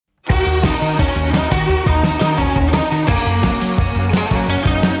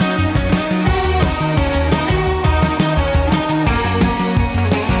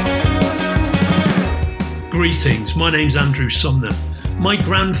Greetings, my name's Andrew Sumner. My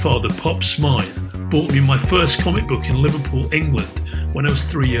grandfather, Pop Smythe, bought me my first comic book in Liverpool, England, when I was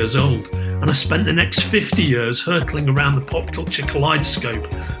 3 years old, and I spent the next 50 years hurtling around the pop culture kaleidoscope,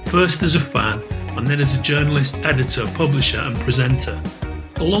 first as a fan, and then as a journalist, editor, publisher and presenter.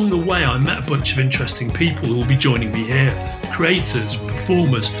 Along the way, I met a bunch of interesting people who will be joining me here: creators,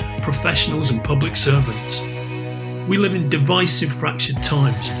 performers, professionals and public servants. We live in divisive, fractured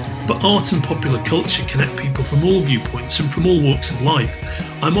times, but art and popular culture connect people from all viewpoints and from all walks of life.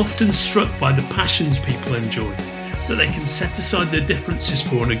 I'm often struck by the passions people enjoy, that they can set aside their differences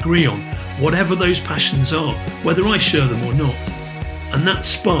for and agree on, whatever those passions are, whether I share them or not. And that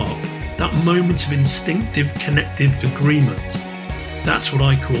spark, that moment of instinctive, connective agreement, that's what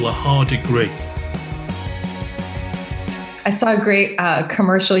I call a hard agree. I saw a great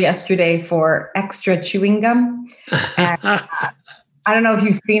commercial yesterday for Extra chewing gum. And, I don't know if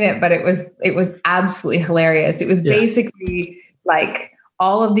you've seen it, but it was absolutely hilarious. It was basically like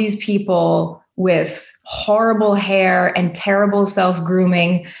all of these people with horrible hair and terrible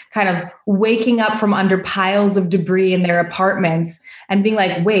self-grooming, kind of waking up from under piles of debris in their apartments and being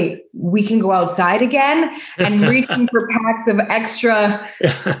like, wait, we can go outside again, and reaching for packs of extra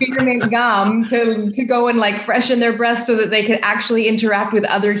spearmint gum to go and like freshen their breath so that they could actually interact with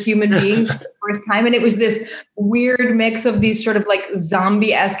other human beings for the first time. And it was this weird mix of these sort of like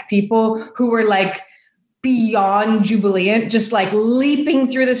zombie-esque people who were like beyond jubilant, just like leaping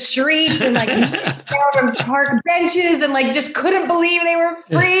through the streets and like down on park benches and like just couldn't believe they were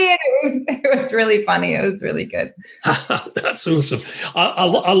free. And it was really funny. It was really good. That's awesome.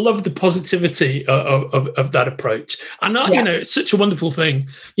 I love the positivity of that approach. And you know, it's such a wonderful thing,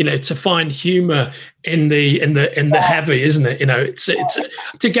 you know, to find humor in the heavy, isn't it? You know, it's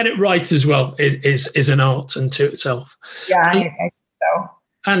to get it right as well is an art unto itself. Yeah, I think so.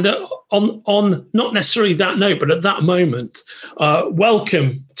 And on not necessarily that note, but at that moment,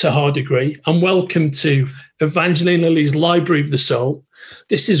 welcome to Hard Agree and welcome to Evangeline Lilly's Library of the Soul.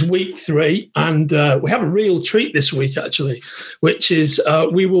 This is week 3, and we have a real treat this week, actually, which is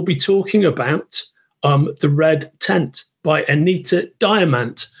we will be talking about The Red Tent by Anita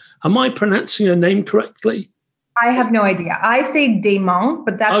Diamant. Am I pronouncing her name correctly? I have no idea. I say Damant,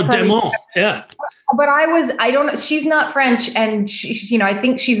 but that's Damant, yeah. But I don't know. She's not French, and she, you know, I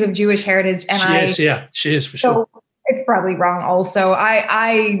think she's of Jewish heritage. And she is for sure. It's probably wrong. Also,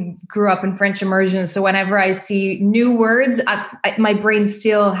 I grew up in French immersion, so whenever I see new words, my brain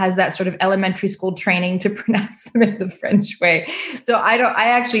still has that sort of elementary school training to pronounce them in the French way. So I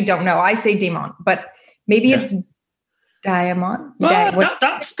actually don't know. I say Damant, but maybe it's Diamond. Well,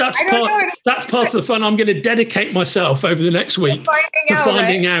 that's part of the fun. I'm going to dedicate myself over the next week to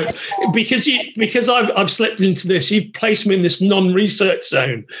finding out because I've slipped into this. You've placed me in this non-research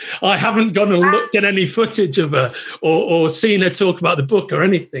zone. I haven't gone and looked at any footage of her or seen her talk about the book or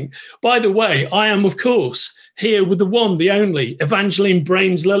anything. By the way, I am, of course, here with the one, the only, Evangeline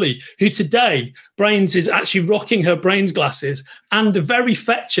Brains Lilly, who today, Brains is actually rocking her Brains glasses and a very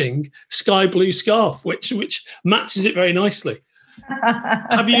fetching sky blue scarf, which matches it very nicely.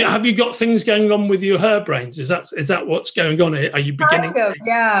 Have you got things going on with your hair, Brains? Is that what's going on? Are you beginning to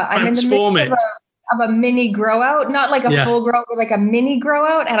transform it? Of a mini grow out, not like a full grow out, but like a mini grow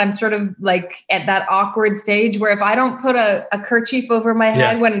out. And I'm sort of like at that awkward stage where if I don't put a kerchief over my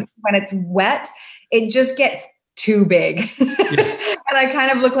head when it's wet, it just gets too big. And I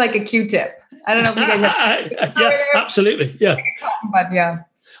kind of look like a Q-tip. I don't know if you guys have absolutely. Yeah. But yeah.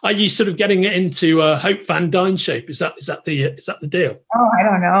 Are you sort of getting it into Hope Van Dyne shape? Is that the deal? Oh, I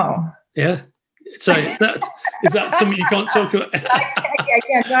don't know. Yeah. So is that something you can't talk about? I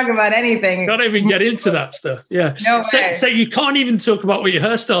can't talk about anything. Can't even get into that stuff. Yeah. No way. So you can't even talk about what your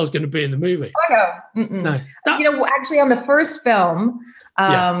hairstyle is going to be in the movie. Oh no. No. Actually, on the first film,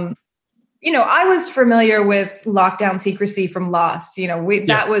 I was familiar with lockdown secrecy from Lost.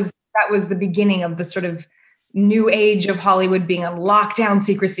 That was the beginning of the sort of new age of Hollywood being on lockdown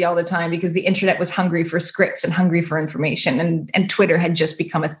secrecy all the time because the internet was hungry for scripts and hungry for information, and Twitter had just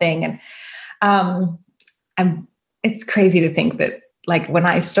become a thing. And it's crazy to think that like when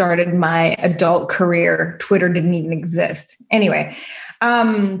I started my adult career, Twitter didn't even exist. Anyway,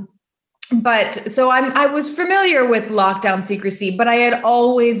 but so I was familiar with lockdown secrecy, but I had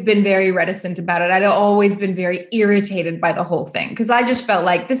always been very reticent about it. I'd always been very irritated by the whole thing because I just felt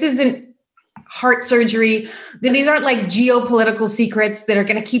like this isn't heart surgery. These aren't like geopolitical secrets that are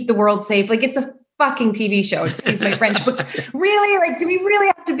going to keep the world safe. Like it's a fucking TV show, excuse my French, but really, like, do we really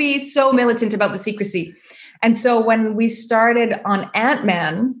have to be so militant about the secrecy? And so when we started on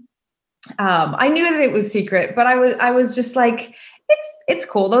Ant-Man, I knew that it was secret, but I was just like, it's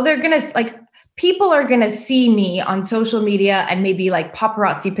cool though. They're going to like people are going to see me on social media and maybe like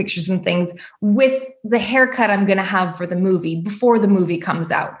paparazzi pictures and things with the haircut I'm going to have for the movie before the movie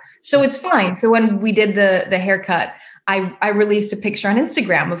comes out. So it's fine. So when we did the haircut, I released a picture on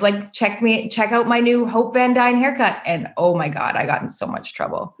Instagram of like, check out my new Hope Van Dyne haircut. And oh my God, I got in so much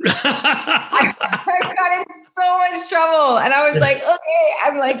trouble. I got in so much trouble. And I was like, okay,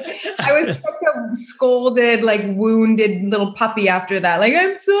 I was such a scolded, like wounded little puppy after that. Like,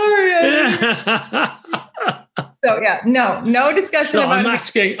 I'm sorry. So yeah, no discussion about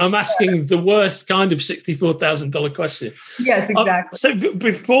it. I'm asking the worst kind of $64,000 question. Yes, exactly. So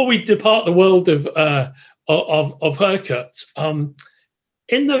before we depart the world of haircuts,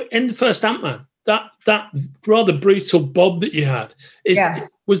 in the first Ant-Man, that rather brutal bob that you had,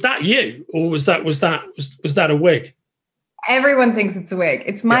 was that you, or was that a wig? Everyone thinks it's a wig.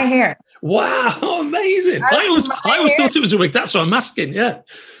 It's my hair. Wow, amazing! I always thought it was a wig. That's what I'm asking. Yeah.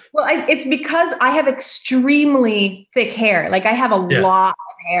 Well, it's because I have extremely thick hair. Like I have a lot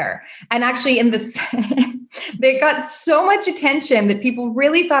of hair. And actually in this, they got so much attention that people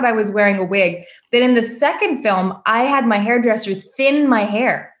really thought I was wearing a wig that in the second film, I had my hairdresser thin my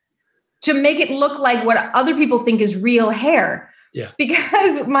hair to make it look like what other people think is real hair. Yeah.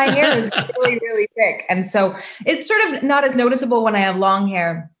 Because my hair is really, really thick. And so it's sort of not as noticeable when I have long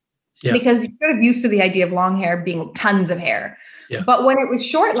hair because you're sort of used to the idea of long hair being tons of hair. Yeah. But when it was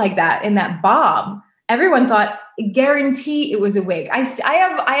short like that in that bob, everyone thought, guarantee it was a wig. I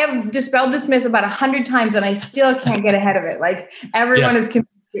have dispelled this myth about 100 times and I still can't get ahead of it. Like everyone is convinced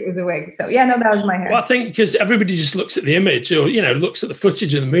it was a wig. So yeah, no, that was my hair. Well, I think because everybody just looks at the image or, looks at the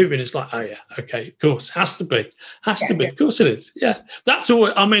footage of the movie and it's like, oh yeah, okay, of course, has to be. Of course it is. Yeah. That's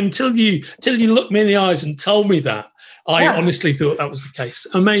all. I mean, till you looked me in the eyes and told me that, I honestly thought that was the case.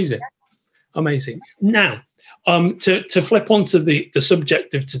 Amazing. Now, to flip onto the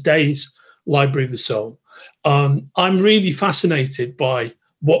subject of today's Library of the Soul, I'm really fascinated by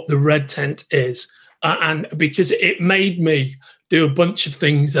what the Red Tent is, and because it made me do a bunch of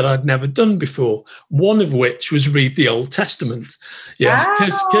things that I'd never done before. One of which was read the Old Testament. Yeah,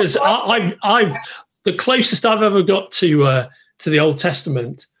 because I've the closest I've ever got to the Old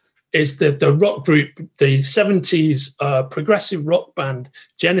Testament is the rock group, the 70s progressive rock band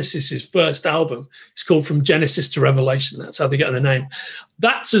Genesis's first album. It's called From Genesis to Revelation. That's how they get the name.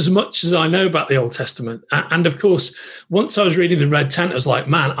 That's as much as I know about the Old Testament. And of course, once I was reading the Red Tent, I was like,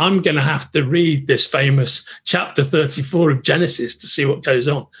 man, I'm going to have to read this famous chapter 34 of Genesis to see what goes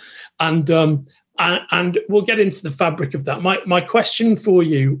on. And we'll get into the fabric of that. My question for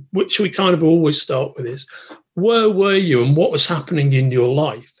you, which we kind of always start with, is where were you and what was happening in your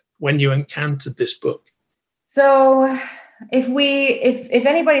life when you encountered this book? So if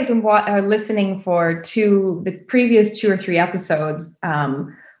anybody's been listening for the previous 2 or 3 episodes,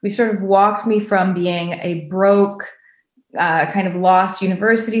 we sort of walked me from being a broke, kind of lost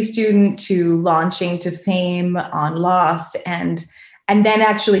university student to launching to fame on Lost, and then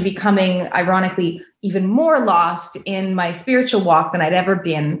actually becoming, ironically, even more lost in my spiritual walk than I'd ever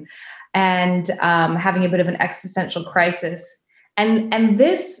been, and having a bit of an existential crisis. And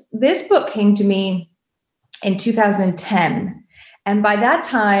this book came to me in 2010. And by that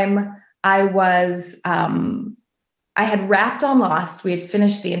time, I had wrapped on Lost. We had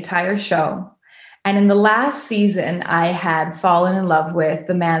finished the entire show. And in the last season, I had fallen in love with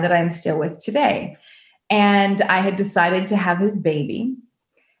the man that I'm still with today. And I had decided to have his baby.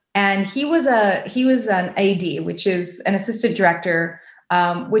 And he was an AD, which is an assistant director,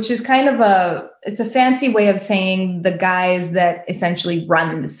 which is kind of it's a fancy way of saying the guys that essentially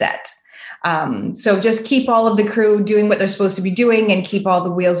run the set. So just keep all of the crew doing what they're supposed to be doing and keep all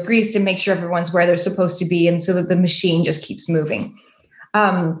the wheels greased and make sure everyone's where they're supposed to be. And so that the machine just keeps moving.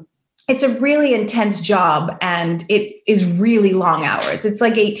 It's a really intense job and it is really long hours. It's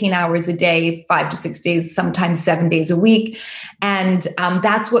like 18 hours a day, 5 to 6 days, sometimes 7 days a week. And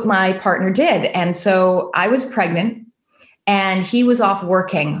that's what my partner did. And so I was pregnant and he was off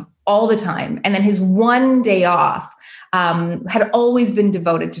working all the time. And then his one day off had always been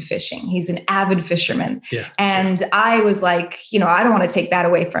devoted to fishing. He's an avid fisherman. Yeah. And I was like, I don't want to take that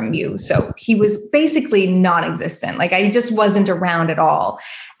away from you. So he was basically non-existent. Like I just wasn't around at all.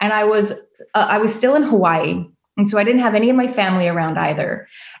 And I was still in Hawaii. And so I didn't have any of my family around either.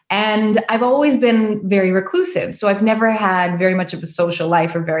 And I've always been very reclusive. So I've never had very much of a social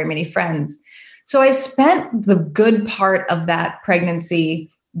life or very many friends. So I spent the good part of that pregnancy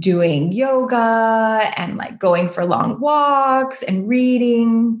doing yoga and like going for long walks and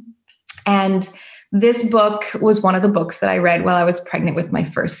reading. And this book was one of the books that I read while I was pregnant with my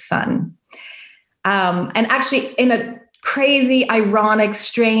first son. And actually, in a crazy, ironic,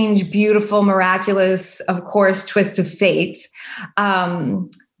 strange, beautiful, miraculous, of course, twist of fate.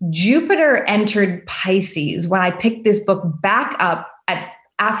 Jupiter entered Pisces when I picked this book back up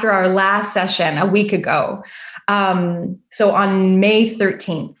after our last session a week ago. So on May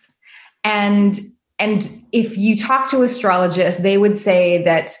 13th. And if you talk to astrologists, they would say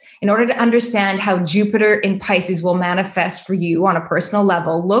that in order to understand how Jupiter in Pisces will manifest for you on a personal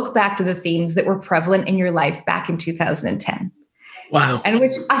level, look back to the themes that were prevalent in your life back in 2010. Wow. And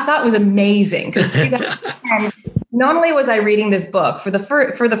which I thought was amazing, because 2010, not only was I reading this book for the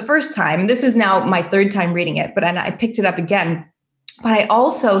first time, this is now my third time reading it, but I picked it up again. But I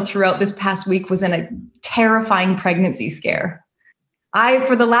also, throughout this past week, was in a terrifying pregnancy scare.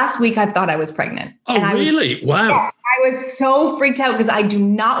 For the last week, I've thought I was pregnant. Oh, really? Wow. Yeah, I was so freaked out because I do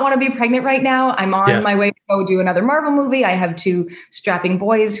not want to be pregnant right now. I'm on my way to go do another Marvel movie. I have 2 strapping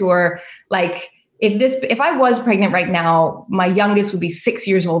boys who are like, if I was pregnant right now, my youngest would be 6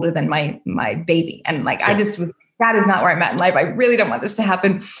 years older than my baby. And like, I just was, that is not where I'm at in life. I really don't want this to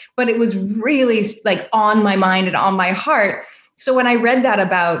happen. But it was really like on my mind and on my heart. So when I read that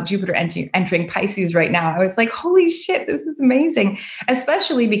about Jupiter entering Pisces right now, I was like, holy shit, this is amazing.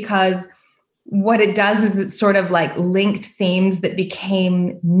 Especially because what it does is it's sort of like linked themes that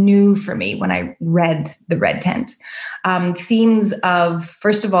became new for me when I read The Red Tent. Themes of,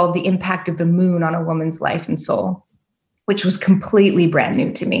 first of all, the impact of the moon on a woman's life and soul, which was completely brand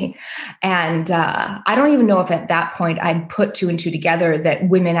new to me. And I don't even know if at that point I'd put 2 and 2 together that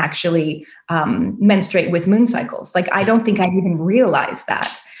women actually menstruate with moon cycles. Like, I don't think I'd even realized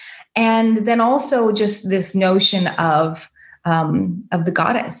that. And then also just this notion of the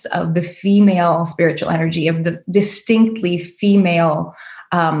goddess, of the female spiritual energy, of the distinctly female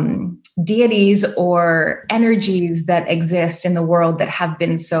deities or energies that exist in the world that have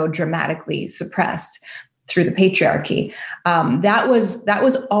been so dramatically suppressed through the patriarchy. That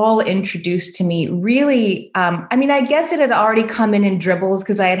was all introduced to me really. I mean, I guess it had already come in dribbles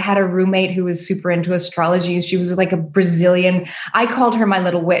because I had a roommate who was super into astrology. She was like a Brazilian. I called her my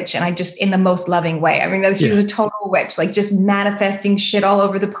little witch, and I just, in the most loving way. I mean, she was a total witch, like just manifesting shit all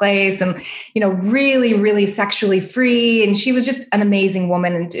over the place and, really, really sexually free. And she was just an amazing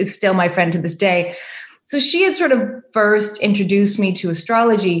woman and is still my friend to this day. So she had sort of first introduced me to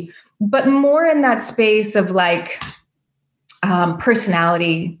astrology, but more in that space of like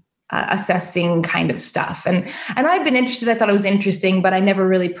personality assessing kind of stuff. And I'd been interested. I thought it was interesting, but I never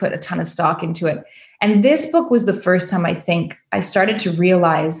really put a ton of stock into it. And this book was the first time I think I started to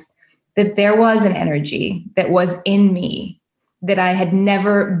realize that there was an energy that was in me that I had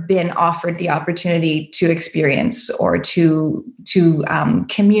never been offered the opportunity to experience or to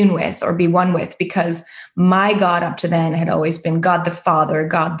commune with or be one with, because my God up to then had always been God the Father,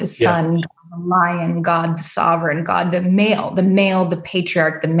 God the Son, God the Lion, God the Sovereign, God the male, the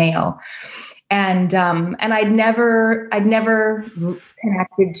patriarch, the male. And I'd never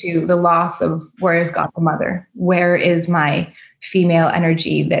connected to the loss of, where is God the Mother? Where is my female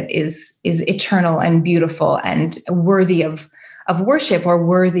energy that is eternal and beautiful and worthy of worship, or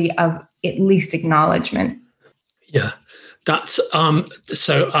worthy of at least acknowledgement? Yeah, that's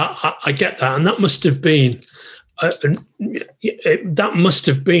so I get that, and that must have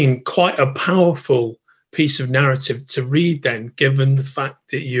been quite a powerful piece of narrative to read then, given the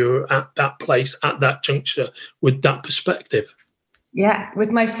fact that you're at that place at that juncture with that perspective. Yeah,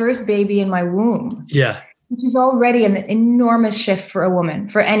 with my first baby in my womb. Yeah. Which is already an enormous shift for a woman,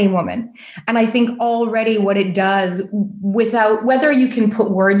 for any woman. And I think already what it does, without, whether you can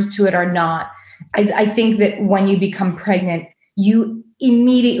put words to it or not, I think that when you become pregnant, you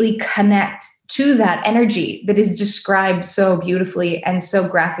immediately connect to that energy that is described so beautifully and so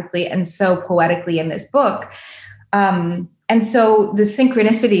graphically and so poetically in this book. And so the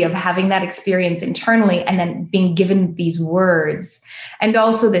synchronicity of having that experience internally and then being given these words, and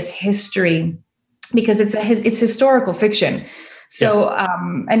also this history, because it's historical fiction. So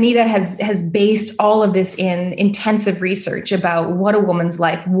Anita has based all of this in intensive research about what a woman's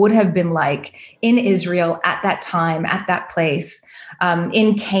life would have been like in Israel at that time, at that place,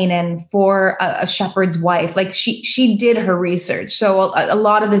 in Canaan, for a shepherd's wife. Like she did her research. So a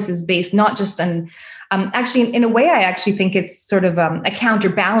lot of this is based not just on, actually, in a way, I actually think it's sort of a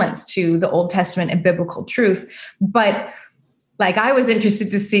counterbalance to the Old Testament and biblical truth. But like, I was interested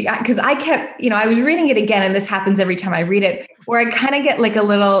to see, because I kept, I was reading it again, and this happens every time I read it, where I kind of get like a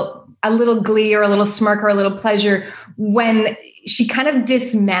little glee or a little smirk or a little pleasure when she kind of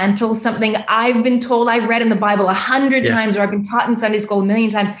dismantles something I've been told, I've read in the Bible 100 times, or I've been taught in Sunday school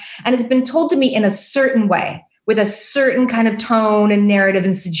 1,000,000 times. And it's been told to me in a certain way, with a certain kind of tone and narrative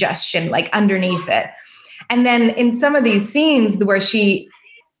and suggestion, like underneath it. And then in some of these scenes where sorry,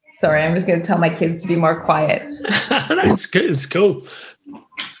 I'm just going to tell my kids to be more quiet. It's good. It's cool.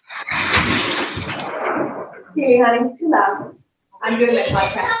 Hey, honey, too loud. I'm doing my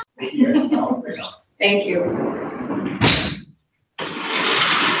podcast. Thank you.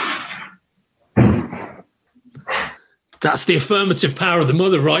 That's the affirmative power of the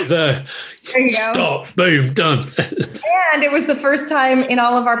mother right there. There you go. Stop. Boom. Done. And it was the first time in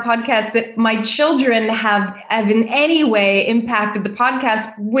all of our podcasts that my children have in any way impacted the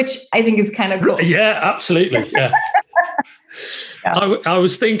podcast, which I think is kind of cool. Yeah, absolutely. Yeah. Yeah. I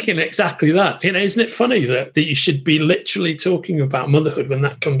was thinking exactly that. Isn't it funny that you should be literally talking about motherhood when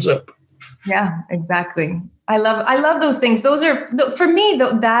that comes up? Yeah, exactly. I love those things. Those are, for me,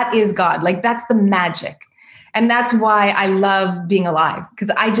 that is God. Like, that's the magic. And that's why I love being alive,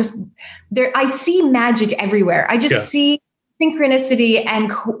 because I see magic everywhere. I just see synchronicity and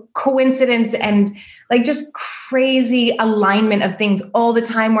coincidence and like just crazy alignment of things all the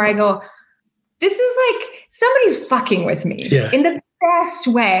time, where I go, this is like somebody's fucking with me in the best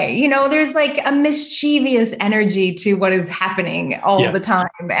way. There's like a mischievous energy to what is happening all the time.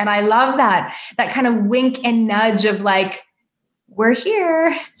 And I love that kind of wink and nudge of like, we're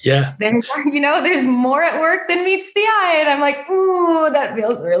here. Yeah. There's more at work than meets the eye. And I'm like, ooh, that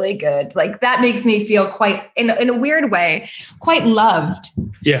feels really good. Like, that makes me feel quite, in a weird way, quite loved.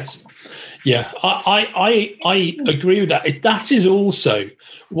 Yes. Yeah. I agree with that. That is also,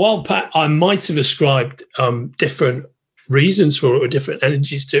 while I might have ascribed different reasons for it or different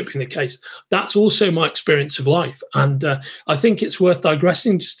energies to it being the case, that's also my experience of life. And I think it's worth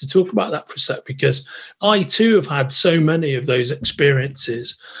digressing just to talk about that for a sec, because I too have had so many of those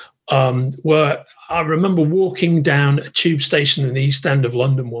experiences where I remember walking down a tube station in the East End of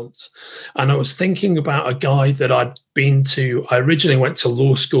London once, and I was thinking about a guy that I'd been to. I originally went to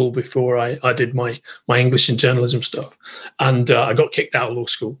law school before I did my English and journalism stuff, and I got kicked out of law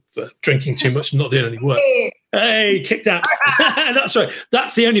school for drinking too much and not doing any work. Hey, kicked out. That's right.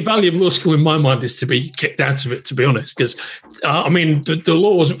 That's the only value of law school in my mind, is to be kicked out of it, to be honest, because the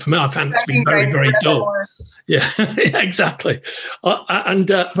law wasn't for me. I found it to be very, very dull. Yeah, exactly. But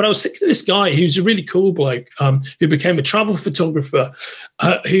I was thinking of this guy who's a really cool bloke who became a travel photographer.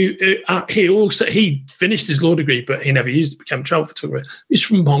 He finished his law degree, but he never used it. Became a travel photographer. He's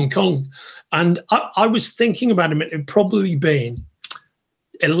from Hong Kong, and I was thinking about him. It had probably been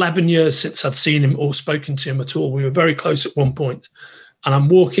 11 years since I'd seen him or spoken to him at all. We were very close at one point, and I'm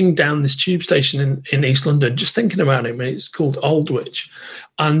walking down this tube station in East London, just thinking about him. And it's called Aldwych,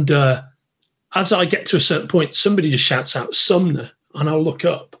 and as I get to a certain point, somebody just shouts out Sumner, and I'll look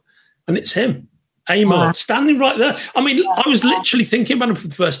up, and it's him, Amar, standing right there. I mean, I was literally thinking about him for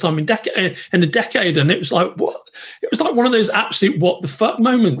the first time in a decade, and it was like, what? It was like one of those absolute what the fuck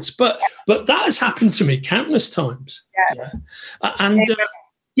moments. But that has happened to me countless times. And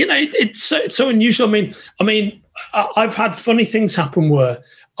it's so unusual. I mean, I've had funny things happen where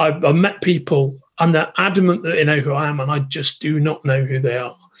I've met people and they're adamant that they know who I am, and I just do not know who they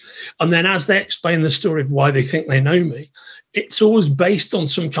are. And then as they explain the story of why they think they know me, it's always based on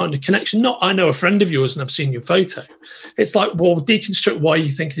some kind of connection. Not, I know a friend of yours and I've seen your photo. It's like, well, deconstruct why you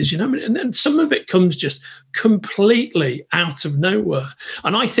think it is, and then some of it comes just completely out of nowhere.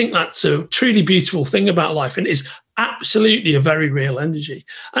 And I think that's a truly beautiful thing about life, and it is absolutely a very real energy.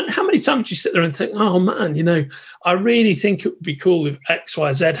 And how many times do you sit there and think, oh man, I really think it would be cool if X,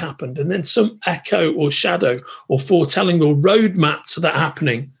 Y, Z happened, and then some echo or shadow or foretelling or roadmap to that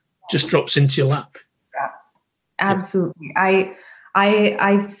happening just drops into your lap. Absolutely.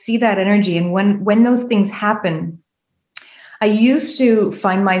 I see that energy. And when those things happen, I used to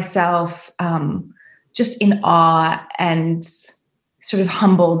find myself just in awe and sort of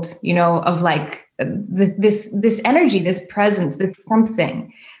humbled, of like this energy, this presence, this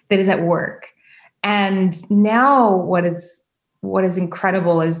something that is at work. And now what is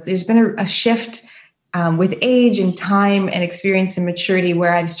incredible is there's been a shift with age and time and experience and maturity,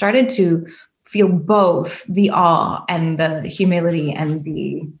 where I've started to feel both the awe and the humility and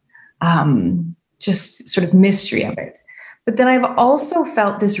the just sort of mystery of it. But then I've also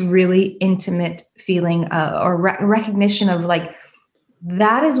felt this really intimate feeling or recognition of like,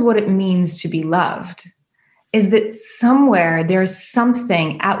 that is what it means to be loved, is that somewhere there's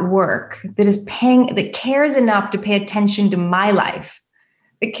something at work that cares enough to pay attention to my life,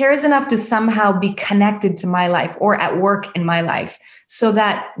 that cares enough to somehow be connected to my life or at work in my life, so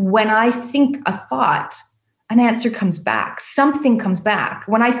that when I think a thought, an answer comes back, something comes back.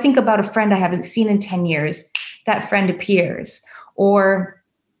 When I think about a friend I haven't seen in 10 years, that friend appears. Or,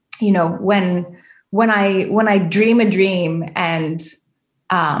 when I dream a dream and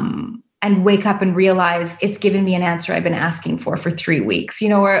and wake up and realize it's given me an answer I've been asking for 3 weeks,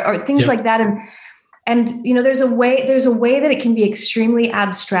 or things like that. And there's a way that it can be extremely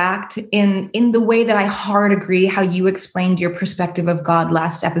abstract in the way that I hard agree how you explained your perspective of God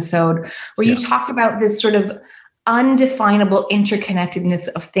last episode, where you talked about this sort of undefinable interconnectedness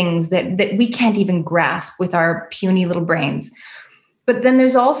of things that we can't even grasp with our puny little brains. But then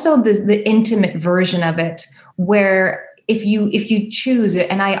there's also the intimate version of it, where if you choose it,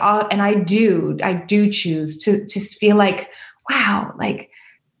 and I do choose to feel like, wow, like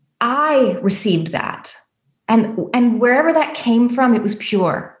I received that, and wherever that came from, it was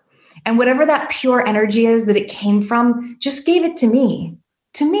pure, and whatever that pure energy is that it came from, just gave it to me,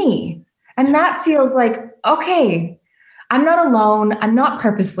 and that feels like, okay, I'm not alone. I'm not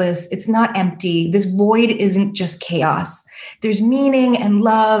purposeless. It's not empty. This void isn't just chaos. There's meaning and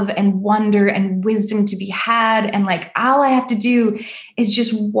love and wonder and wisdom to be had. And like, all I have to do is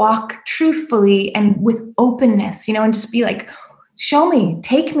just walk truthfully and with openness, and just be like, show me,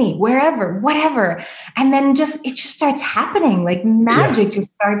 take me wherever, whatever. And then it just starts happening. Like magic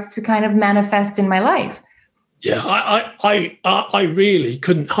just starts to kind of manifest in my life. Yeah, I really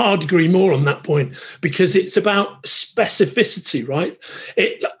couldn't hard agree more on that point, because it's about specificity, right?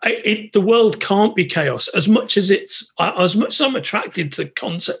 The world can't be chaos. As much as I'm attracted to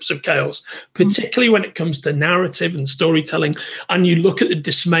concepts of chaos, particularly when it comes to narrative and storytelling, and you look at the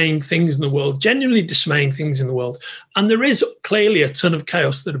dismaying things in the world, genuinely dismaying things in the world, and there is clearly a ton of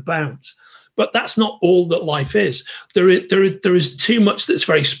chaos that abounds. But that's not all that life is. There is too much that's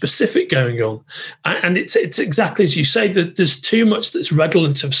very specific going on. And it's exactly as you say, that there's too much that's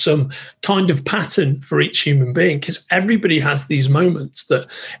redolent of some kind of pattern for each human being, because everybody has these moments that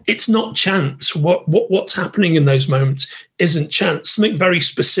it's not chance. What's happening in those moments isn't chance. Something very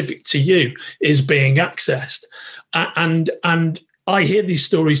specific to you is being accessed. And I hear these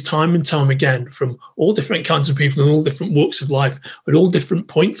stories time and time again from all different kinds of people in all different walks of life at all different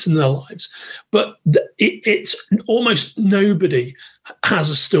points in their lives. But it's almost nobody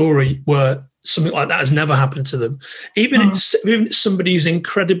has a story where something like that has never happened to them. Even it's somebody who's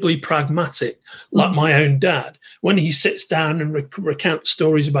incredibly pragmatic, like my own dad, when he sits down and recounts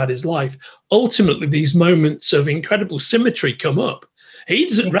stories about his life, ultimately these moments of incredible symmetry come up. He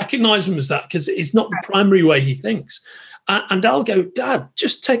doesn't recognize them as that because it's not the primary way he thinks. And I'll go, Dad,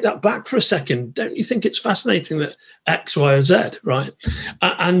 just take that back for a second. Don't you think it's fascinating that X, Y, or Z, right?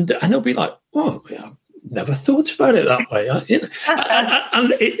 And he'll be like, oh, yeah, I've never thought about it that way.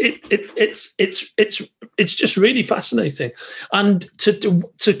 And it's just really fascinating. And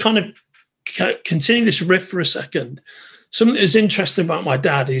to kind of continue this riff for a second, something that's interesting about my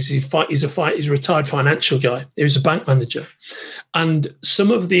dad is he's a retired financial guy. He was a bank manager, and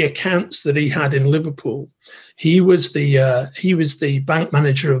some of the accounts that he had in Liverpool, he was the bank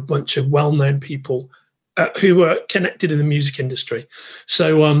manager of a bunch of well-known people who were connected in the music industry.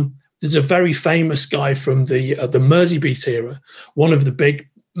 So there's a very famous guy from the Merseybeat era, one of the big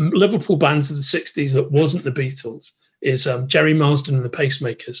Liverpool bands of the 60s that wasn't the Beatles, is Jerry Marsden and the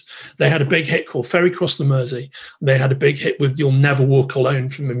Pacemakers. They had a big hit called Ferry Cross the Mersey. They had a big hit with You'll Never Walk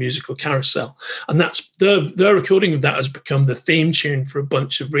Alone from the musical Carousel. And that's their recording of that has become the theme tune for a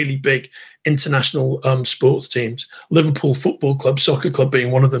bunch of really big international sports teams. Liverpool Football Club, soccer club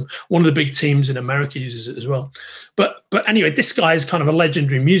being one of them. One of the big teams in America uses it as well. But anyway, this guy is kind of a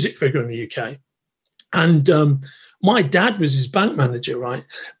legendary music figure in the UK. And my dad was his bank manager, right?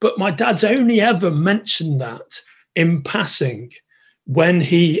 But my dad's only ever mentioned that in passing when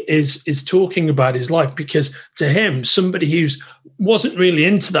he is talking about his life, because to him, somebody who wasn't really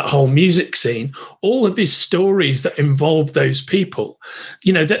into that whole music scene, all of his stories that involve those people,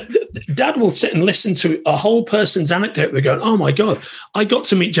 that Dad will sit and listen to a whole person's anecdote. They're going, oh my God, I got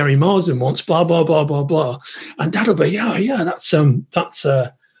to meet Jerry Marsden once, blah, blah, blah, blah, blah. And Dad will be, yeah,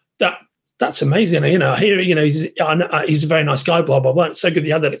 that's amazing. He's a very nice guy, blah, blah, blah. It's so good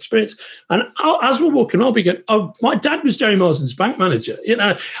you had that experience. And as we're walking, I'll be going, oh, my dad was Jerry Marsden's bank manager.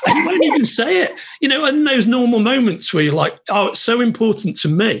 And he won't even say it, and those normal moments where you're like, oh, it's so important to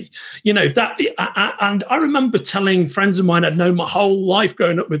me, and I remember telling friends of mine I'd known my whole life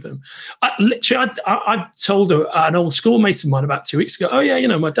growing up with them. I told an old schoolmate of mine about 2 weeks ago, oh yeah,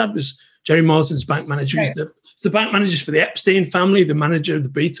 my dad was Jerry Marsden's bank manager. Right. He's the bank manager for the Epstein family, the manager of the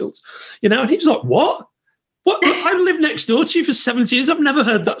Beatles, and he was like, what? I lived next door to you for 70 years. I've never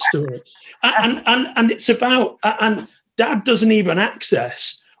heard that story. And it's about, and Dad doesn't even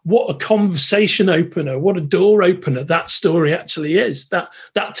access what a conversation opener, what a door opener that story actually is, that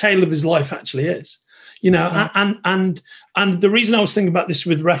tale of his life actually is, and the reason I was thinking about this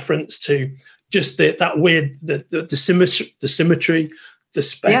with reference to just that weird, the symmetry, the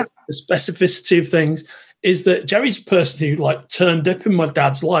specificity of things, is that Jerry's a person who like turned up in my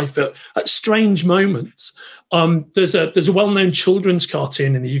dad's life at strange moments. There's a well-known children's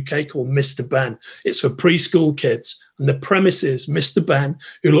cartoon in the UK called Mr. Ben. It's for preschool kids. And the premise is Mr. Ben,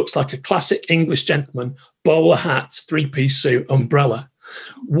 who looks like a classic English gentleman, bowler hat, three-piece suit, umbrella,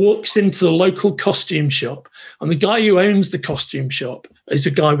 walks into the local costume shop. And the guy who owns the costume shop is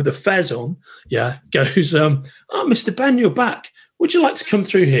a guy with a fez on. Yeah, goes, oh, Mr. Ben, you're back. Would you like to come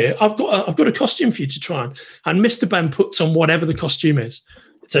through here? I've got a costume for you to try on. And Mr. Ben puts on whatever the costume is.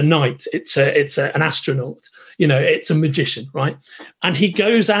 It's a knight. It's an astronaut. It's a magician, right? And he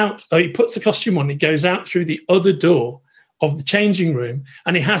goes out. He puts the costume on. He goes out through the other door of the changing room,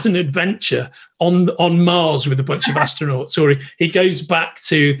 and he has an adventure on Mars with a bunch of astronauts, or he goes back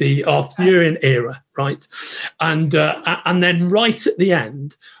to the Arthurian era, right? And then right at the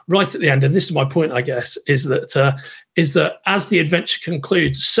end, and this is my point, I guess, is that as the adventure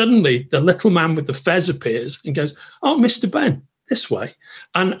concludes, suddenly the little man with the fez appears and goes, "Oh, Mr. Ben, this way,"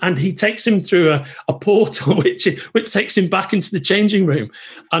 and he takes him through a portal which takes him back into the changing room,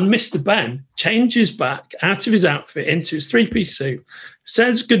 and Mr. Ben changes back out of his outfit into his three-piece suit,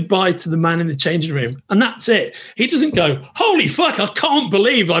 says goodbye to the man in the changing room, and that's it. He doesn't go, "Holy fuck, I can't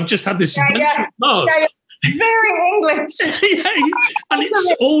believe I've just had this adventure at Mars." Very English. And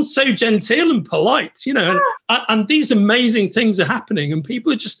it's all so genteel and polite, and these amazing things are happening, and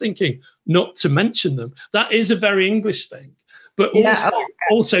people are just thinking not to mention them. That is a very English thing. But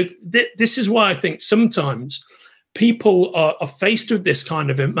also, this is why I think sometimes people are faced with this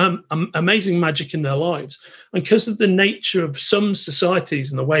kind of amazing magic in their lives. And because of the nature of some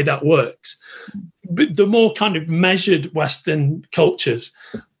societies and the way that works, the more kind of measured Western cultures,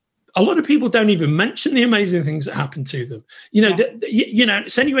 a lot of people don't even mention the amazing things that happen to them.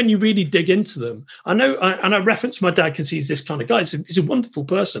 It's only when you really dig into them. I know, and I reference my dad because he's this kind of guy. He's a wonderful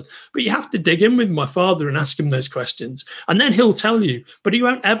person, but you have to dig in with my father and ask him those questions, and then he'll tell you. But he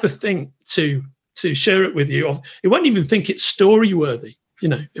won't ever think to share it with you. He won't even think it's story worthy.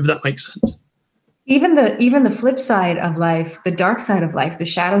 If that makes sense. Even the flip side of life, the dark side of life, the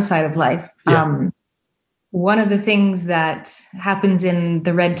shadow side of life. Yeah. One of the things that happens in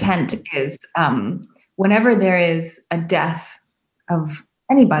the red tent is whenever there is a death of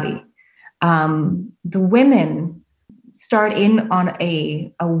anybody, the women start in on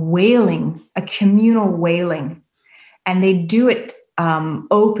a wailing, a communal wailing, and they do it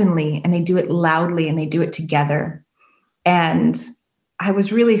openly, and they do it loudly, and they do it together. And I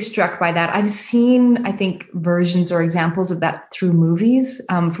was really struck by that. I've seen, I think, versions or examples of that through movies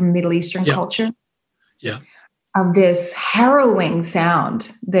from Middle Eastern culture. Yeah. Of this harrowing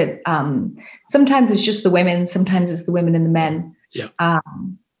sound that sometimes it's just the women, sometimes it's the women and the men. Yeah.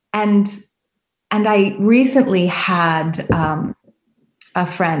 And I recently had a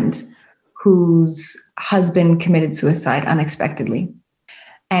friend whose husband committed suicide unexpectedly.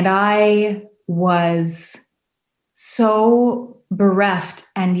 And I was so bereft,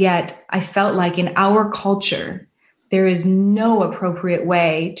 and yet I felt like in our culture, there is no appropriate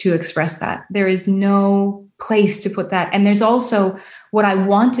way to express that. There is no place to put that. And there's also what I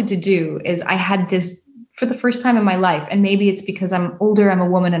wanted to do is I had this for the first time in my life. And maybe it's because I'm older, I'm a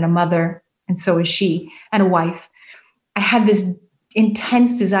woman and a mother, and so is she, and a wife. I had this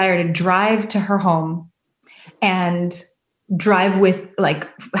intense desire to drive to her home and drive with, like,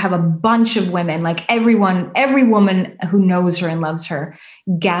 have a bunch of women, like every woman who knows her and loves her,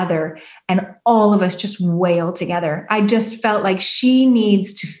 gather, and all of us just wail together. I just felt like she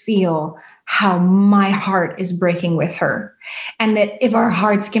needs to feel how my heart is breaking with her. And that if our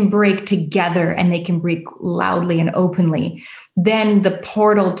hearts can break together and they can break loudly and openly, then the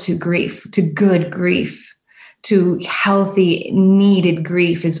portal to grief, to good grief, to healthy, needed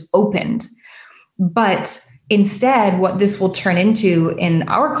grief is opened. But instead, what this will turn into in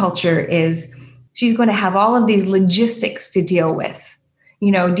our culture is she's going to have all of these logistics to deal with,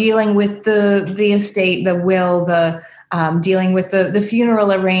 dealing with the estate, the will, dealing with the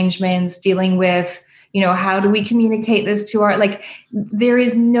funeral arrangements, dealing with, how do we communicate this to there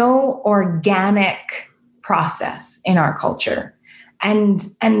is no organic process in our culture. And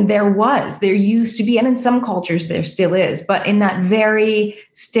there used to be, and in some cultures there still is, but in that very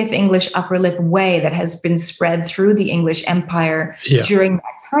stiff English upper lip way that has been spread through the English Empire during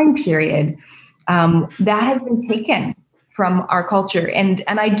that time period, that has been taken from our culture. And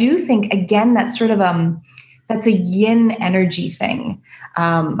I do think, again, that's sort of, that's a yin energy thing.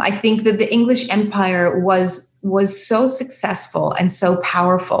 I think that the English Empire was so successful and so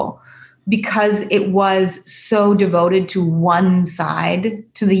powerful because it was so devoted to one side,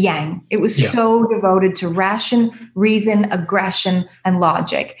 to the yang. It was so devoted to ration, reason, aggression, and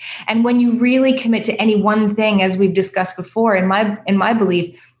logic. And when you really commit to any one thing, as we've discussed before, in my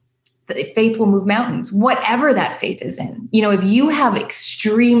belief, faith will move mountains, whatever that faith is in. If you have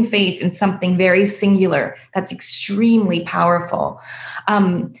extreme faith in something very singular, that's extremely powerful.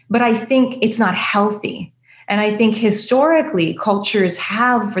 But I think it's not healthy. And I think historically, cultures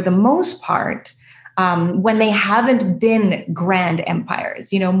have, for the most part, when they haven't been grand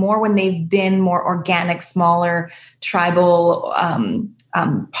empires, more when they've been more organic, smaller, tribal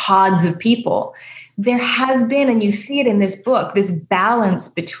pods of people, there has been, and you see it in this book, this balance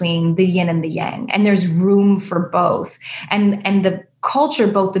between the yin and the yang, and there's room for both. And the culture,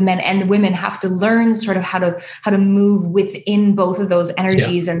 both the men and the women, have to learn sort of how to move within both of those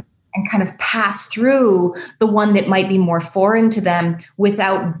energies and kind of pass through the one that might be more foreign to them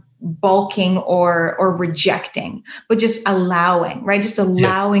without bulking or rejecting, but just allowing, right? Just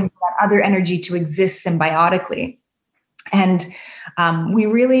allowing that other energy to exist symbiotically. And we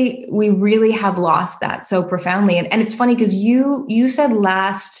really have lost that so profoundly. And it's funny because you said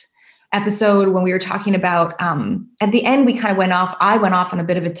last episode when we were talking about, at the end, I went off on a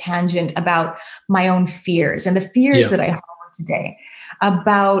bit of a tangent about my own fears and the fears that I hold today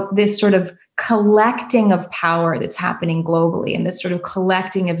about this sort of collecting of power that's happening globally and this sort of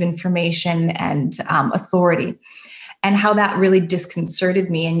collecting of information and authority, and how that really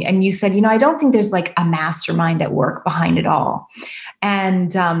disconcerted me. And you said, I don't think there's like a mastermind at work behind it all.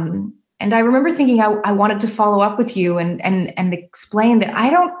 And I remember thinking I wanted to follow up with you and explain that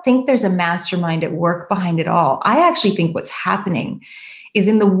I don't think there's a mastermind at work behind it all. I actually think what's happening is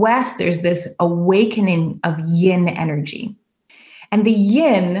in the West, there's this awakening of yin energy. And the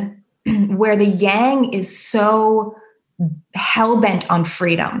yin, where the yang is so hell-bent on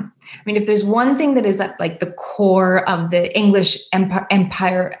freedom. I mean, if there's one thing that is at like the core of the English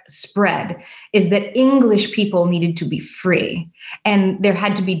empire spread, is that English people needed to be free. And there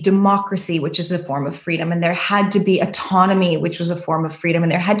had to be democracy, which is a form of freedom. And there had to be autonomy, which was a form of freedom. And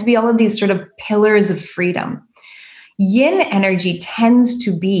there had to be all of these sort of pillars of freedom. Yin energy tends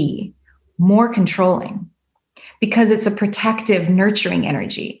to be more controlling, because it's a protective, nurturing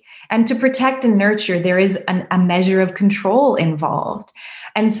energy. And to protect and nurture, there is a measure of control involved.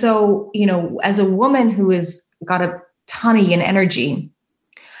 And so, as a woman who has got a ton of yin energy,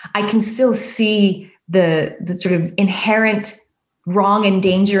 I can still see the sort of inherent wrong and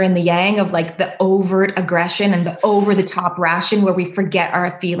danger in the yang of like the overt aggression and the over the top ration where we forget our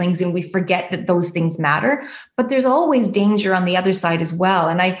feelings and we forget that those things matter. But there's always danger on the other side as well.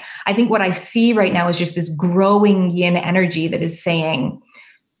 And I think what I see right now is just this growing yin energy that is saying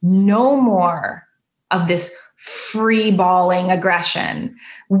no more of this free balling aggression.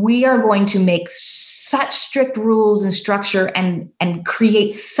 We are going to make such strict rules and structure and create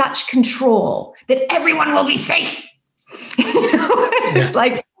such control that everyone will be safe. It's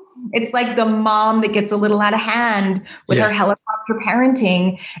like the mom that gets a little out of hand with her helicopter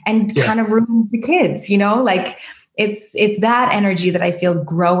parenting and kind of ruins the kids, it's that energy that I feel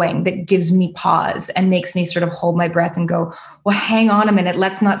growing that gives me pause and makes me sort of hold my breath and go, well, hang on a minute.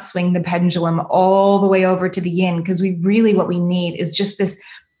 Let's not swing the pendulum all the way over to the yin, because what we need is just this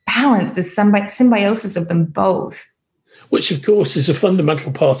balance, this symbiosis of them both. Which, of course, is a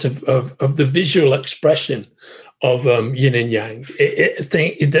fundamental part of the visual expression of yin and yang. I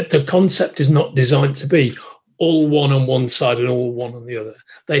think that the concept is not designed to be all one on one side and all one on the other.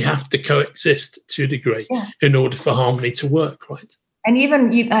 They have to coexist to a degree in order for harmony to work, right? And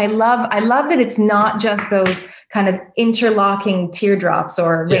even I love that it's not just those kind of interlocking teardrops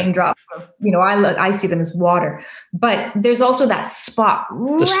or raindrops. I see them as water, but there's also that spot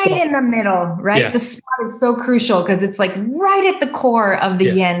in the middle, right? Yeah. The spot is so crucial because it's like right at the core of the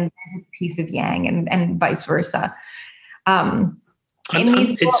yin, there's a piece of yang, and vice versa. And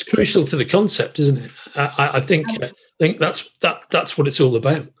it's crucial to the concept, isn't it? I think that's what it's all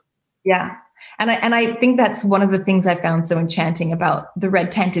about. Yeah. And I think that's one of the things I found so enchanting about the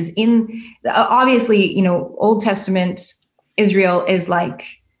red tent is obviously, Old Testament Israel is like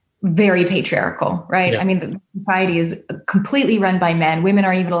very patriarchal, right? Yeah. I mean, the society is completely run by men. Women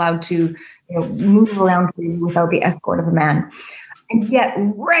aren't even allowed to move around without the escort of a man. And yet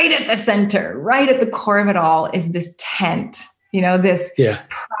right at the center, right at the core of it all is this tent, this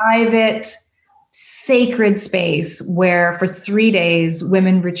private, sacred space where for 3 days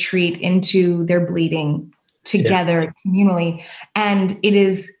women retreat into their bleeding together communally. And it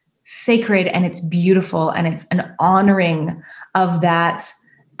is sacred and it's beautiful and it's an honoring of that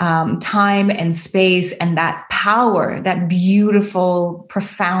time and space and that power, that beautiful,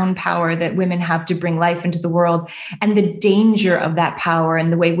 profound power that women have to bring life into the world, and the danger of that power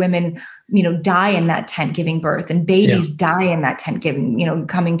and the way women, die in that tent giving birth, and babies die in that tent giving,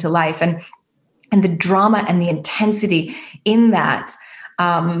 coming to life, and the drama and the intensity in that.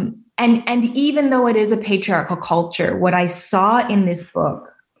 And even though it is a patriarchal culture, what I saw in this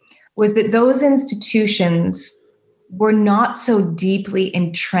book was that those institutions were not so deeply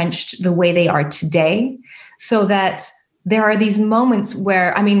entrenched the way they are today, so that there are these moments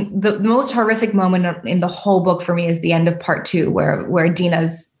where, the most horrific moment in the whole book for me is the end of part 2, where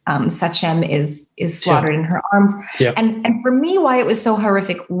Dina's Sachem is slaughtered in her arms. Yeah. And for me, why it was so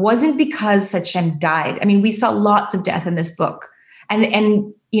horrific wasn't because Sachem died. We saw lots of death in this book,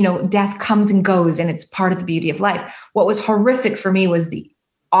 and death comes and goes, and it's part of the beauty of life. What was horrific for me was the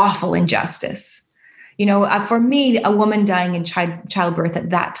awful injustice. For me, a woman dying in childbirth at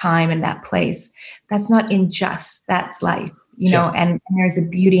that time and that place, that's not unjust. That's life, and there's a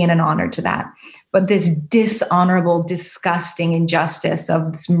beauty and an honor to that. But this dishonorable, disgusting injustice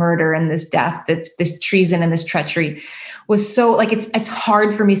of this murder and this death, that's this treason and this treachery was so it's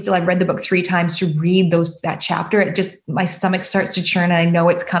hard for me still. I've read the book 3 times to read that chapter. It just, my stomach starts to churn and I know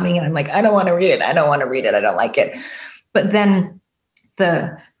it's coming and I'm like, I don't want to read it. I don't want to read it. I don't like it. But then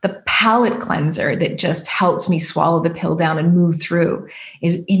the palate cleanser that just helps me swallow the pill down and move through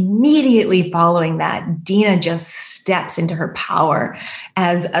is immediately following that. Dina just steps into her power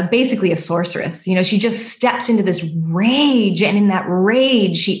as basically a sorceress. She just steps into this rage, and in that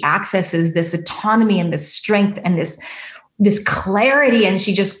rage, she accesses this autonomy and this strength and this clarity, and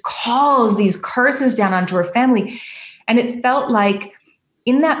she just calls these curses down onto her family. And it felt like,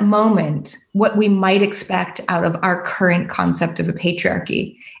 in that moment, what we might expect out of our current concept of a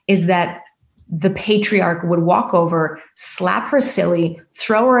patriarchy is that the patriarch would walk over, slap her silly,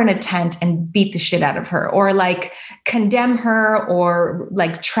 throw her in a tent and beat the shit out of her, or condemn her, or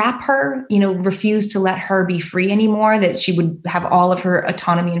trap her, refuse to let her be free anymore, that she would have all of her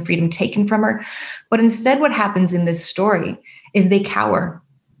autonomy and freedom taken from her. But instead, what happens in this story is they cower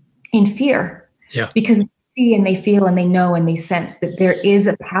in fear. Yeah. Because see and they feel and they know and they sense that there is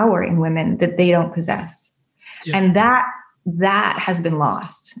a power in women that they don't possess. Yeah. And that has been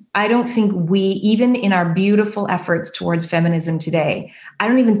lost. I don't think we, even in our beautiful efforts towards feminism today, I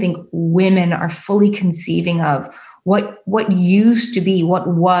don't even think women are fully conceiving of what used to be,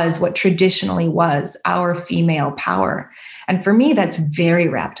 what traditionally was our female power. And for me, that's very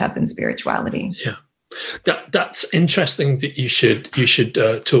wrapped up in spirituality. Yeah. That's interesting that you should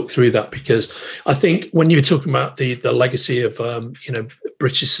talk through that, because I think when you were talking about the legacy of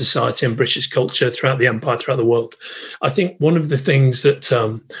British society and British culture throughout the empire, throughout the world, I think one of the things that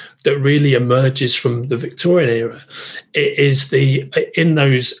really emerges from the Victorian era is in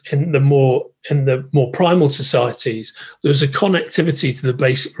the more primal societies, there's a connectivity to the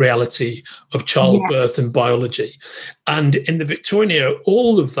basic reality of childbirth and biology. And in the Victorian era,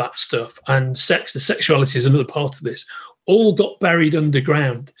 all of that stuff, and the sexuality is another part of this, all got buried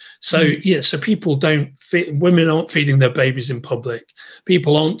underground. So, so women aren't feeding their babies in public.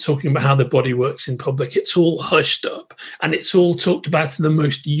 People aren't talking about how their body works in public. It's all hushed up, and it's all talked about in the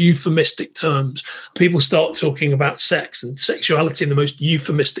most euphemistic terms. People start talking about sex and sexuality in the most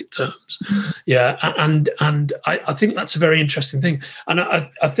euphemistic terms. Yeah. And I think that's a very interesting thing. And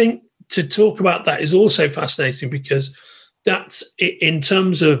I think to talk about that is also fascinating, because that's in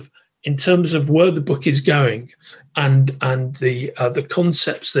terms of where the book is going and the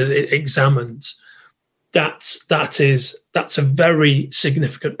concepts that it examines. That's a very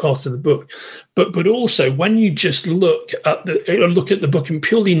significant part of the book. But also, when you just look at the book in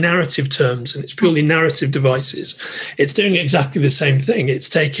purely narrative terms, and it's purely narrative devices, it's doing exactly the same thing. It's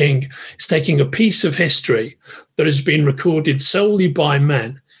taking a piece of history that has been recorded solely by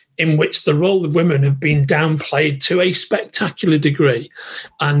men, in which the role of women have been downplayed to a spectacular degree.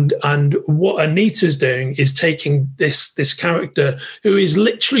 And what Anita's doing is taking this character who is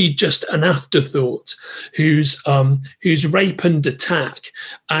literally just an afterthought, whose rape and attack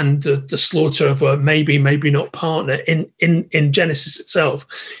and the slaughter of a maybe not partner in Genesis itself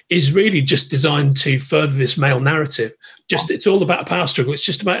is really just designed to further this male narrative. It's all about a power struggle. It's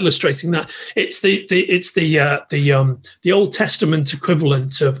just about illustrating that. It's the Old Testament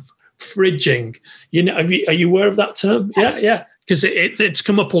equivalent of fridging. Are you aware of that term? Yeah. Because it's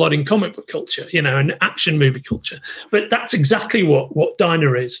come up a lot in comic book culture, and action movie culture. But that's exactly what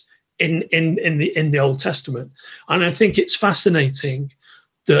Dinah is in the Old Testament. And I think it's fascinating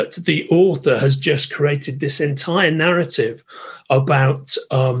that the author has just created this entire narrative about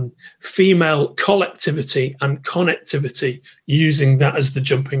female collectivity and connectivity, using that as the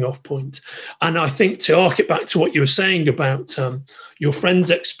jumping off point. And I think, to arc it back to what you were saying about your friend's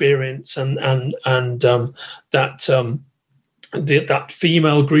experience and that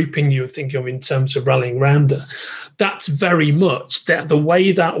female grouping you were thinking of in terms of rallying around her, that's very much the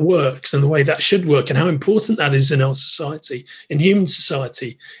way that works and the way that should work, and how important that is in our society, in human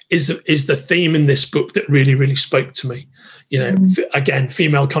society, is the theme in this book that really, really spoke to me. Again,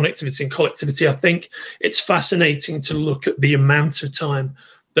 female connectivity and collectivity. I think it's fascinating to look at the amount of time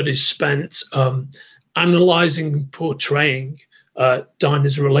that is spent analysing and portraying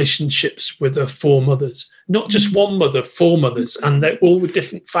Dinah's relationships with her four mothers. Not just one mother, four mothers, and they're all the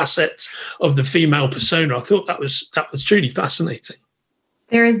different facets of the female persona. I thought that was truly fascinating.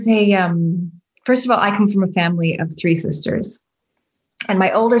 There is first of all, I come from a family of three sisters. And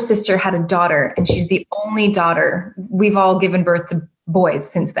my older sister had a daughter, and she's the only daughter. We've all given birth to boys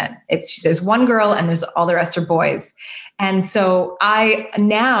since then. There's one girl and there's all the rest are boys. And so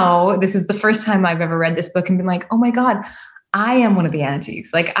this is the first time I've ever read this book and been like, oh my God, I am one of the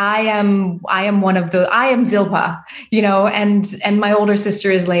aunties. Like I am Zilpah, and my older sister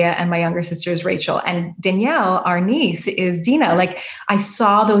is Leah and my younger sister is Rachel, and Danielle, our niece, is Dina. Like I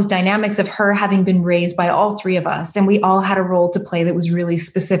saw those dynamics of her having been raised by all three of us, and we all had a role to play that was really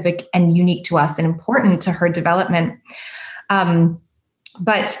specific and unique to us and important to her development.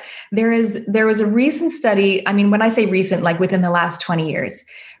 But there was a recent study. I mean, when I say recent, like within the last 20 years,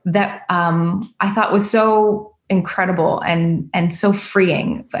 that I thought was so incredible and so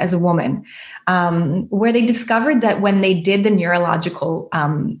freeing as a woman, where they discovered that when they did the neurological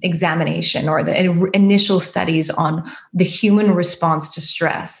examination or the initial studies on the human response to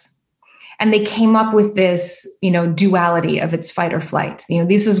stress, and they came up with this, duality of its fight or flight.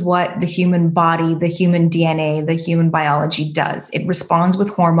 This is what the human body, the human DNA, the human biology does. It responds with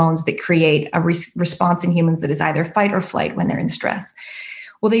hormones that create a response in humans that is either fight or flight when they're in stress.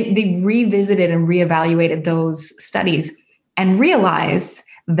 Well, they revisited and reevaluated those studies and realized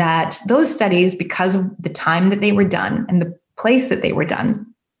that those studies, because of the time that they were done and the place that they were done,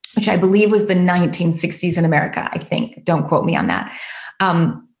 which I believe was the 1960s in America, I think, don't quote me on that,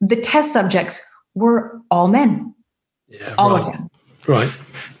 the test subjects were all men, all of them. Right.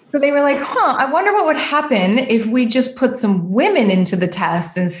 So they were like, I wonder what would happen if we just put some women into the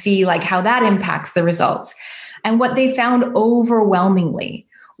test and see like how that impacts the results. And what they found overwhelmingly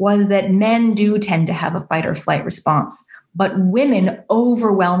was that men do tend to have a fight or flight response, but women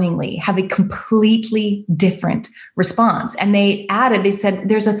overwhelmingly have a completely different response. And they said,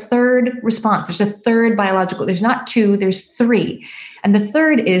 there's a third response. There's a third biological, there's not two, there's three. And the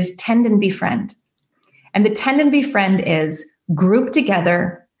third is tend and befriend. And the tend and befriend is group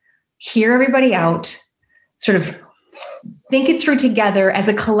together, hear everybody out, sort of think it through together as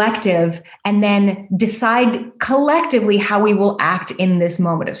a collective, and then decide collectively how we will act in this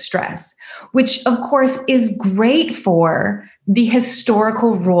moment of stress, which of course is great for the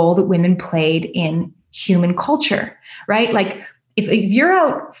historical role that women played in human culture, right? Like if you're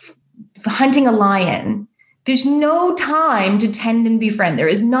out hunting a lion, there's no time to tend and befriend. There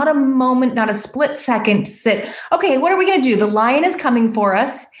is not a moment, not a split second to sit, okay, what are we going to do? The lion is coming for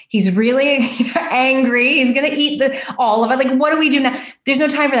us. He's really angry. He's going to eat all of it. Like, what do we do now? There's no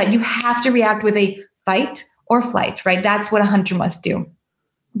time for that. You have to react with a fight or flight, right? That's what a hunter must do.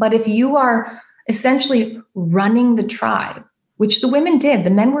 But if you are essentially running the tribe, which the women did, the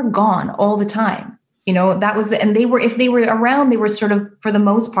men were gone all the time. That was, and if they were around, they were sort of, for the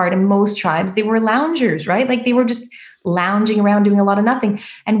most part, in most tribes, they were loungers, right? Like they were just lounging around doing a lot of nothing.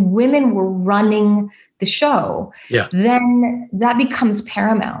 And women were running the show. Yeah. Then that becomes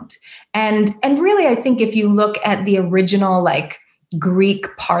paramount. And really, I think if you look at the original, like Greek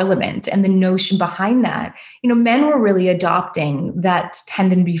parliament and the notion behind that, men were really adopting that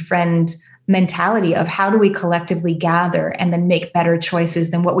tend and befriend mentality of how do we collectively gather and then make better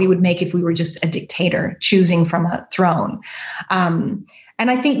choices than what we would make if we were just a dictator choosing from a throne. And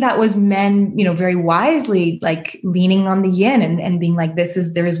I think that was men, very wisely, like leaning on the yin and being like,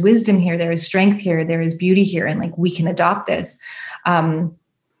 there is wisdom here, there is strength here, there is beauty here, and like we can adopt this. Anyway,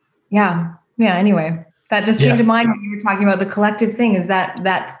 that just came to mind when you were talking about the collective thing, is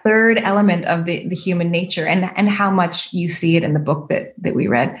that third element of the human nature and how much you see it in the book that we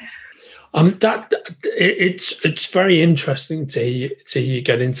read. It's very interesting to hear you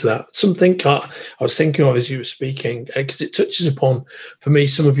get into that. Something I was thinking of as you were speaking, because it touches upon, for me,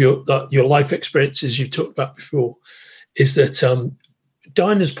 some of your life experiences you've talked about before, is that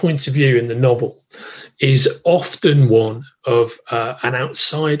Dinah's point of view in the novel is often one of an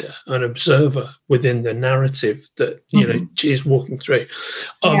outsider, an observer within the narrative that she is walking through.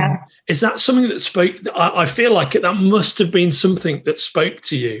 Is that something that spoke? I feel like that must have been something that spoke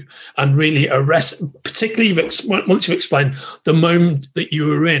to you and really particularly once you've explained the moment that you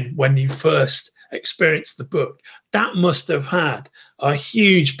were in when you first experienced the book. That must have had a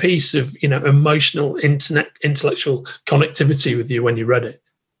huge piece of emotional, intellectual connectivity with you when you read it.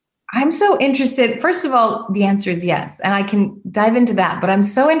 I'm so interested. First of all, the answer is yes, and I can dive into that. But I'm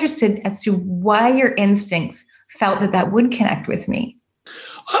so interested as to why your instincts felt that would connect with me.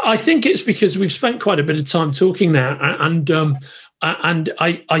 I think it's because we've spent quite a bit of time talking now, and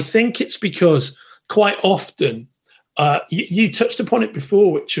I think it's because quite often. You touched upon it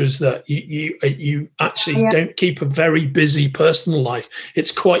before, which was that you actually don't keep a very busy personal life.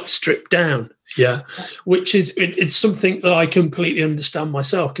 It's quite stripped down, which is it's something that I completely understand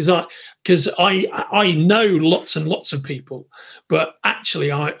myself because I know lots and lots of people, but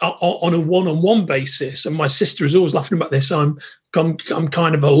actually I on a one-on-one basis, and my sister is always laughing about this. I'm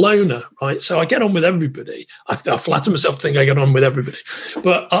kind of a loner, right? So I get on with everybody. I flatter myself to think I get on with everybody,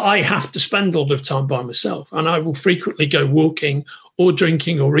 but I have to spend a lot of time by myself, and I will frequently go walking or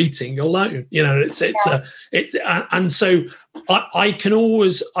drinking or eating alone. And so I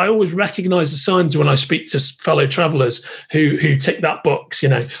always recognise the signs when I speak to fellow travellers who tick that box,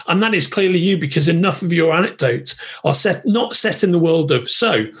 and that is clearly you, because enough of your anecdotes are not set in the world of,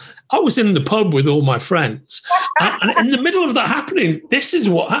 so I was in the pub with all my friends, and in the middle of that happening, this is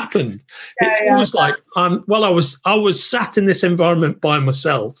what happened. It's almost like, I was sat in this environment by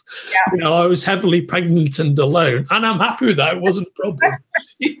myself. I was heavily pregnant and alone, and I'm happy with that. It wasn't a problem.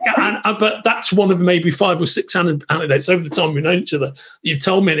 But that's one of maybe 5 or 6 anecdotes over the time we've known each other you've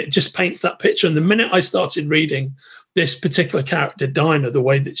told me, and it just paints that picture. And the minute I started reading this particular character, Dinah, the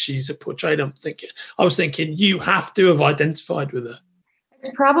way that she's portrayed, I was thinking, you have to have identified with her.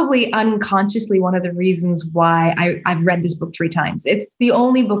 It's probably unconsciously one of the reasons why I've read this book 3 times. It's the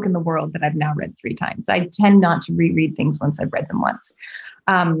only book in the world that I've now read 3 times. I tend not to reread things once I've read them once.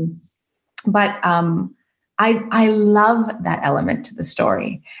 But I love that element to the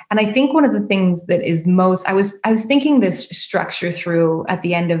story. And I think one of the things that is most, I was thinking this structure through at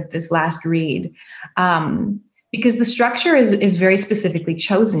the end of this last read, because the structure is very specifically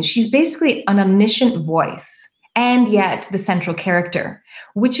chosen. She's basically an omniscient voice, and yet the central character,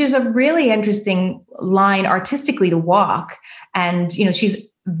 which is a really interesting line artistically to walk. And, she's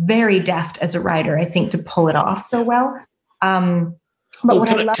very deft as a writer, I think, to pull it off so well.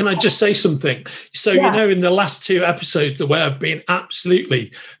 Can I just say something? So, in the last 2 episodes, the way I've been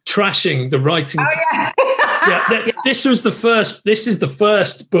absolutely trashing the writing. This is the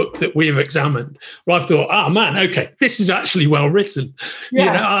first book that we have examined where I've thought, oh man, okay, this is actually well written.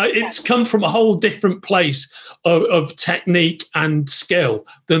 It's come from a whole different place of technique and skill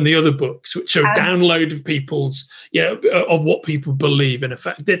than the other books, which are a download of people's, of what people believe in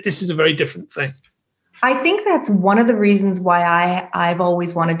effect. This is a very different thing. I think that's one of the reasons why I've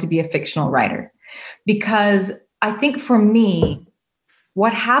always wanted to be a fictional writer, because I think for me,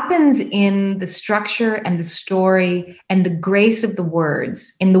 what happens in the structure and the story and the grace of the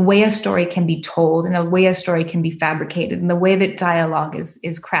words, in the way a story can be told, in the way a story can be fabricated, in the way that dialogue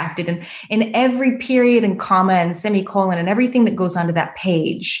is crafted, and in every period and comma and semicolon and everything that goes onto that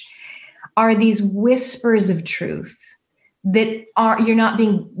page, are these whispers of truth that you're not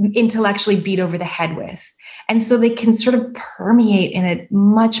being intellectually beat over the head with. And so they can sort of permeate in a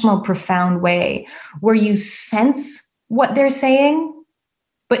much more profound way where you sense what they're saying,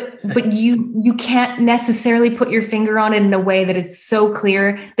 but you can't necessarily put your finger on it in a way that it's so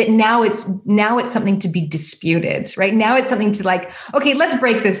clear that now it's something to be disputed, right? Now it's something to like, okay, let's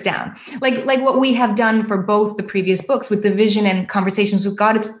break this down. Like what we have done for both the previous books with the vision and Conversations with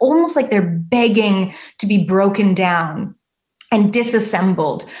God, it's almost like they're begging to be broken down and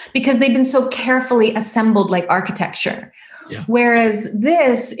disassembled because they've been so carefully assembled like architecture. Yeah. Whereas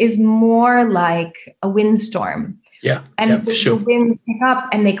this is more like a windstorm. Yeah. And the winds pick up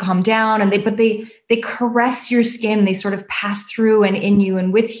and they calm down and they caress your skin. They sort of pass through and in you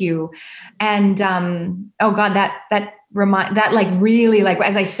and with you. And oh God, that like really, like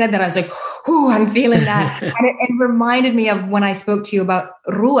as I said that, I was like, "Ooh, I'm feeling that." And it reminded me of when I spoke to you about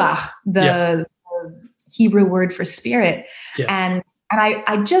ruach, the Hebrew word for spirit. Yeah. And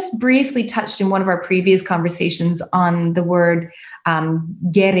I just briefly touched in one of our previous conversations on the word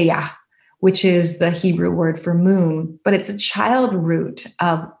geria, which is the Hebrew word for moon, but it's a child root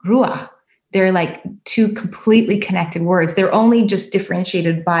of ruach. They're like 2 completely connected words. They're only just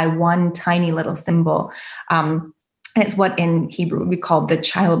differentiated by one tiny little symbol. And it's what in Hebrew would be called a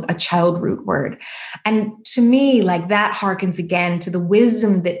child root word. And to me, like that harkens again to the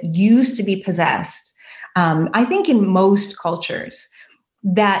wisdom that used to be possessed. I think in most cultures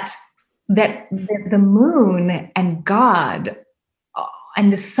that the moon and God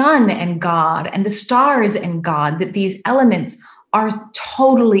and the sun and God and the stars and God, that these elements are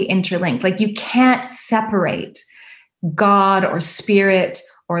totally interlinked. Like you can't separate God or spirit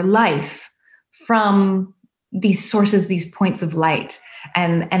or life from these sources, these points of light,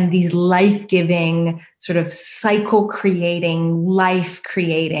 and these life-giving, sort of cycle-creating,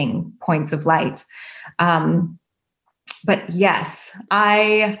 life-creating points of light. But yes,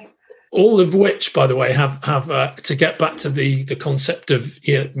 all of which, by the way, have to get back to the concept of,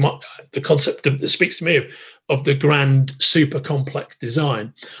 the concept of that speaks to me of the grand super complex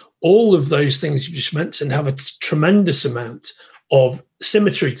design. All of those things you just mentioned have a tremendous amount of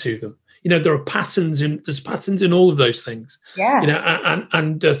symmetry to them. There are there's patterns in all of those things. Yeah.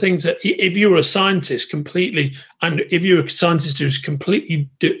 And things that if you're a scientist completely, and if you're a scientist who's completely,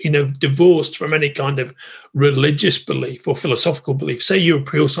 divorced from any kind of religious belief or philosophical belief, say you're a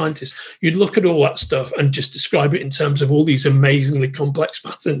pure scientist, you'd look at all that stuff and just describe it in terms of all these amazingly complex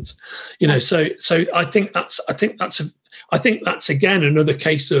patterns. So I think that's again another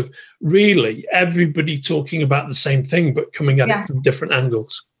case of really everybody talking about the same thing but coming at it from different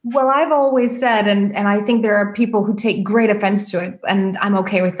angles. Well, I've always said, and I think there are people who take great offense to it, and I'm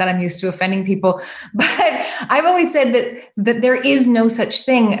okay with that. I'm used to offending people. But I've always said that there is no such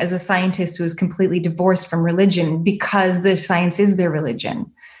thing as a scientist who is completely divorced from religion, because the science is their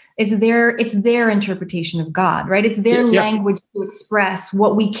religion. It's their interpretation of God, right? It's their language to express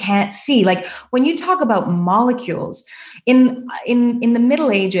what we can't see. Like when you talk about molecules in the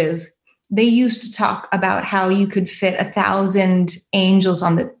Middle Ages, they used to talk about how you could fit 1,000 angels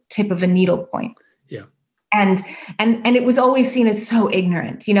on the tip of a needle point. Yeah. And it was always seen as so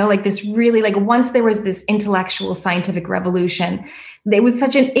ignorant, like this really, like once there was this intellectual scientific revolution, there was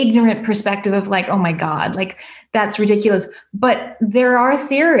such an ignorant perspective of like, oh my God, like that's ridiculous. But there are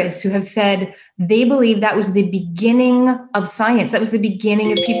theorists who have said they believe that was the beginning of science. That was the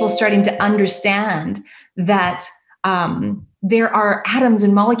beginning of people starting to understand that, there are atoms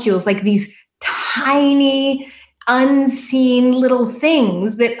and molecules, like these tiny, unseen little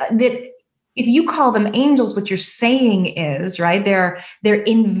things that if you call them angels, what you're saying is, right, they're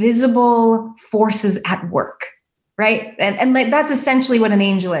invisible forces at work, right? And like that's essentially what an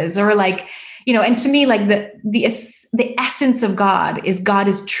angel is, or like, and to me, like the essence of God is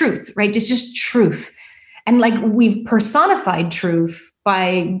truth, right? It's just truth. And like we've personified truth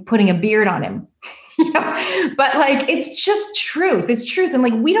by putting a beard on him. But like it's just truth. It's truth, and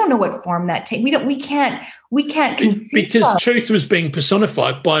like we don't know what form that takes. We can't conceive because truth was being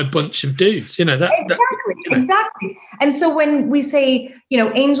personified by a bunch of dudes. Exactly. And so when we say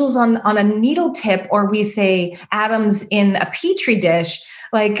angels on a needle tip, or we say atoms in a petri dish,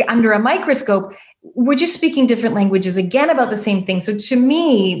 like under a microscope, we're just speaking different languages again about the same thing. So to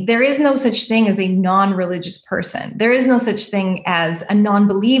me, there is no such thing as a non-religious person. There is no such thing as a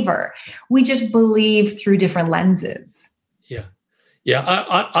non-believer. We just believe through different lenses. Yeah.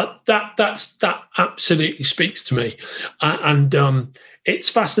 That absolutely speaks to me. And it's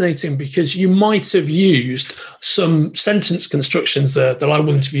fascinating because you might have used some sentence constructions there that I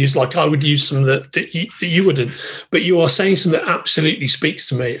wouldn't have used, like I would use some that you wouldn't, but you are saying something that absolutely speaks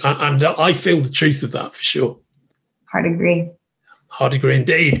to me. And I feel the truth of that for sure. Hard agree. Hard agree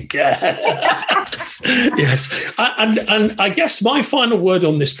indeed. Yeah. Yes. And I guess my final word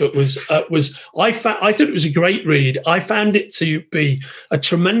on this book was I thought it was a great read. I found it to be a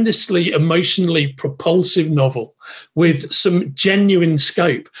tremendously emotionally propulsive novel with some genuine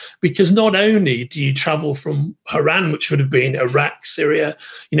scope, because not only do you travel from Haran, which would have been Iraq, Syria,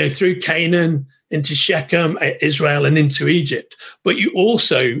 through Canaan, into Shechem, Israel, and into Egypt, but you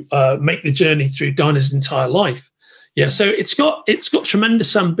also make the journey through Dinah's entire life. Yeah, so it's got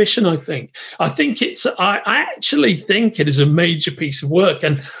tremendous ambition. I actually think it is a major piece of work.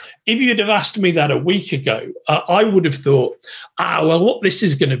 And if you'd have asked me that a week ago, I would have thought, what this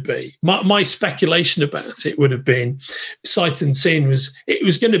is going to be. My speculation about it would have been, sight unseen, it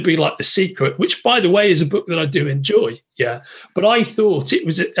was going to be like The Secret, which, by the way, is a book that I do enjoy. Yeah, but I thought it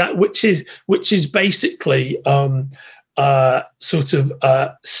was which is basically sort of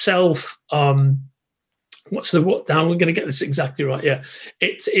self. how we're going to get this exactly right. Yeah.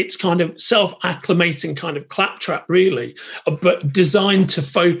 It's kind of self-acclimating kind of claptrap, really, but designed to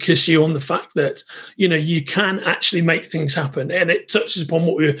focus you on the fact that, you can actually make things happen. And it touches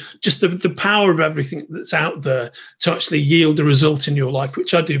upon just the power of everything that's out there to actually yield a result in your life,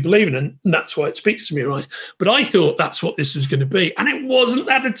 which I do believe in. And that's why it speaks to me, right? But I thought that's what this was going to be. And it wasn't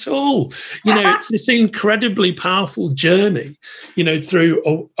that at all. It's this incredibly powerful journey,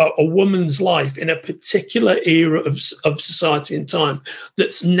 through a woman's life in a particular era of society and time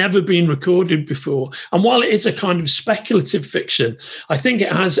that's never been recorded before. And while it is a kind of speculative fiction, I think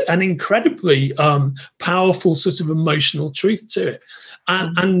it has an incredibly powerful sort of emotional truth to it.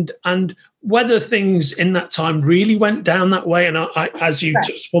 And whether things in that time really went down that way, and I as you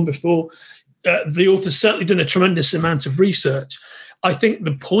touched upon before, the author's certainly done a tremendous amount of research. I think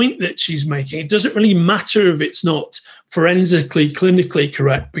the point that she's making, it doesn't really matter if it's not forensically, clinically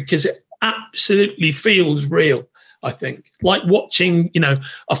correct, because it absolutely feels real, I think. Like watching, a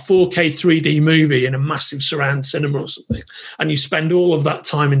 4K 3D movie in a massive surround cinema or something, and you spend all of that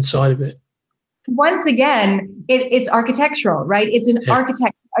time inside of it. Once again, it's architectural, right? It's an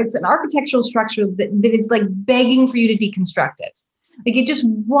architectural structure that is like begging for you to deconstruct it. Like it just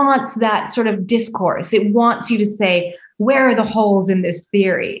wants that sort of discourse. It wants you to say, where are the holes in this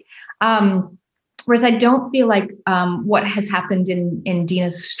theory? Whereas I don't feel like what has happened in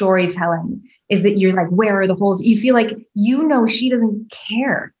Dina's storytelling is that you're like, where are the holes? You feel like, she doesn't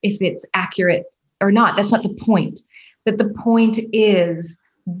care if it's accurate or not. That's not the point. That the point is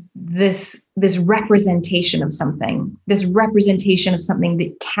this representation of something,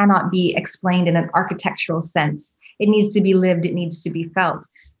 that cannot be explained in an architectural sense. It needs to be lived. It needs to be felt.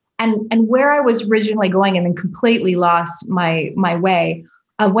 And where I was originally going and then completely lost my way,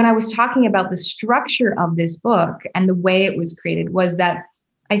 when I was talking about the structure of this book and the way it was created, was that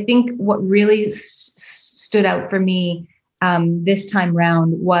I think what really stood out for me this time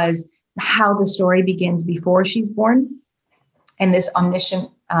round was how the story begins before she's born, and this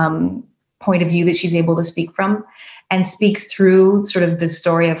omniscient point of view that she's able to speak from, and speaks through sort of the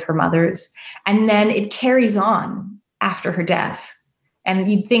story of her mother's. And then it carries on after her death.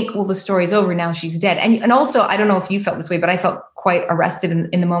 And you'd think, well, the story's over now, she's dead. And also, I don't know if you felt this way, but I felt quite arrested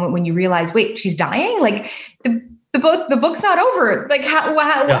in the moment when you realize, wait, she's dying? Like the book's not over. Like how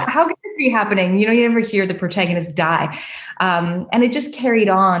can this be happening? You never hear the protagonist die. And it just carried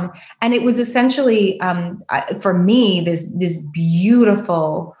on. And it was essentially, for me, this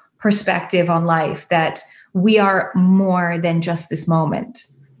beautiful perspective on life, that we are more than just this moment,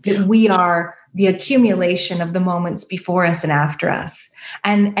 that we are the accumulation of the moments before us and after us.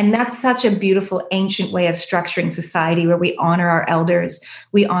 And that's such a beautiful ancient way of structuring society, where we honor our elders,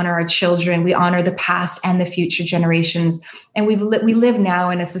 we honor our children, we honor the past and the future generations. And we live now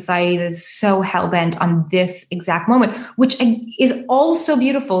in a society that is so hell-bent on this exact moment, which is also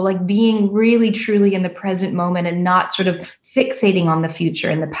beautiful, like being really truly in the present moment and not sort of fixating on the future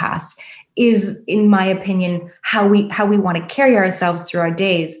and the past is, in my opinion, how we want to carry ourselves through our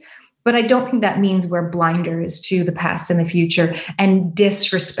days. But I don't think that means wear blinders to the past and the future and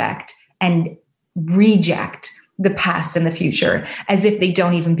disrespect and reject the past and the future as if they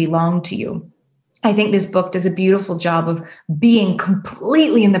don't even belong to you. I think this book does a beautiful job of being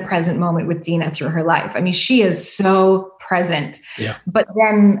completely in the present moment with Dina through her life. I mean, she is so present, but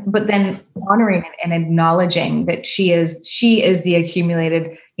then honoring and acknowledging that she is the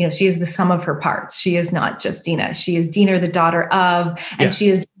accumulated, she is the sum of her parts. She is not just Dina. She is Dina, the daughter of, and she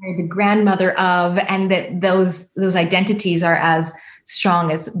is Dina, the grandmother of, and that those identities are as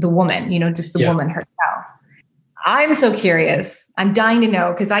strong as the woman, just the woman herself. I'm so curious. I'm dying to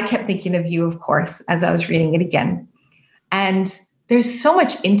know, because I kept thinking of you, of course, as I was reading it again. And there's so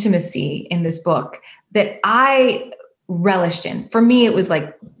much intimacy in this book that I relished in. For me, it was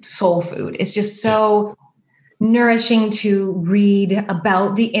like soul food. It's just so nourishing to read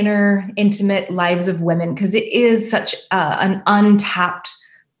about the inner, intimate lives of women, because it is such an untapped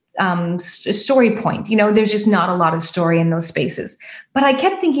story point. There's just not a lot of story in those spaces. But I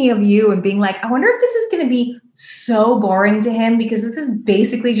kept thinking of you and being like, I wonder if this is going to be so boring to him, because this is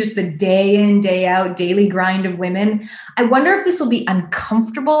basically just the day in, day out, daily grind of women. I wonder if this will be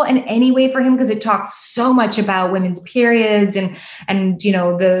uncomfortable in any way for him, because it talks so much about women's periods and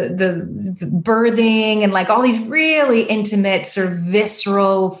the birthing and like all these really intimate, sort of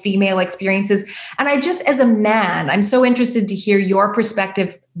visceral female experiences. And I just, as a man, I'm so interested to hear your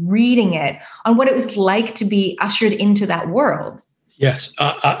perspective reading it on what it was like to be ushered into that world. Yes,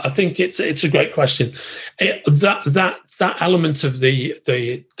 I think it's a great question. That element of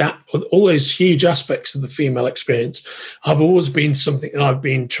that all those huge aspects of the female experience have always been something that I've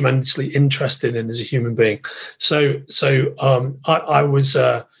been tremendously interested in as a human being. So I was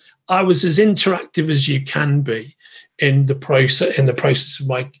as interactive as you can be in the process of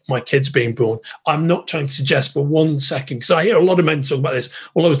my kids being born. I'm not trying to suggest for 1 second, because I hear a lot of men talk about this.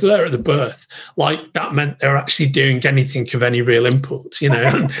 Well, I was there at the birth, like that meant they're actually doing anything of any real import,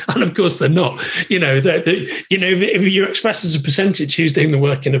 and of course they're not. If you express as a percentage who's doing the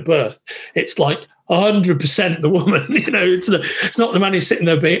work in a birth, it's like 100% the woman. It's not the man who's sitting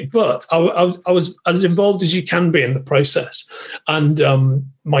there being. But I was as involved as you can be in the process, and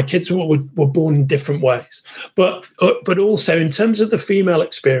my kids were born in different ways. But also in terms of the female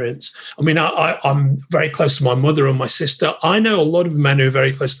experience, I mean, I'm very close to my mother and my sister. I know a lot of men who are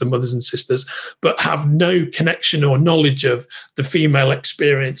very close to their mothers and sisters, but have no connection or knowledge of the female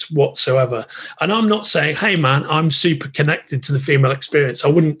experience whatsoever. And I'm not saying, hey man, I'm super connected to the female experience. I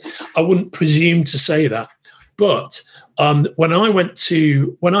wouldn't presume to say that. But when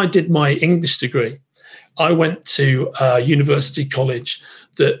I did my English degree, I went to university college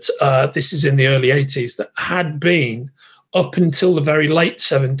that this is in the early 80s, that had been up until the very late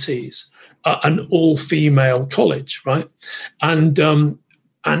 70s an all-female college, right? And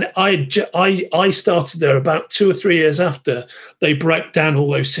I started there about 2 or 3 years after they broke down all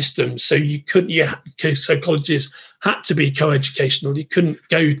those systems. So so colleges had to be co-educational. You couldn't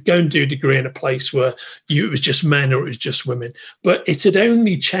go and do a degree in a place where it was just men or it was just women. But it had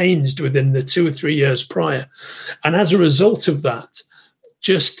only changed within the 2 or 3 years prior. And as a result of that,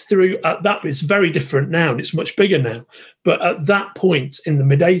 just through that, it's very different now and it's much bigger now. But at that point in the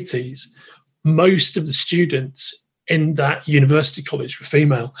mid-80s, most of the students in that university college were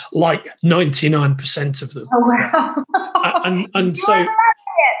female, like 99% of them. Oh wow! and so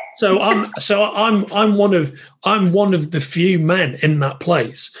I'm one of the few men in that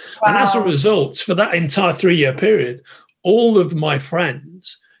place. Wow. And as a result, for that entire 3-year period, all of my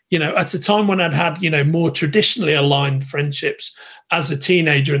friends, at a time when I'd had, more traditionally aligned friendships as a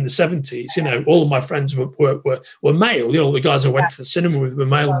teenager in the 70s, all of my friends were male. The guys I went to the cinema with were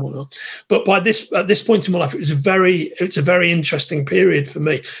male and whatnot. But at this point in my life, it's a very interesting period for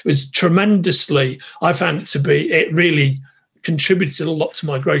me. It was tremendously, I found it really contributed a lot to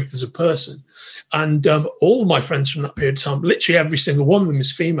my growth as a person. And all of my friends from that period of time, literally every single one of them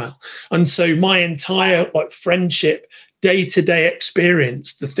is female. And so my entire friendship, day-to-day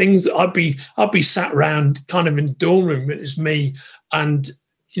experience, the things that I'd be sat around kind of in the dorm room, it was me and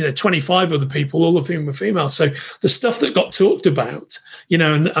 25 other people, all of whom were female. So the stuff that got talked about,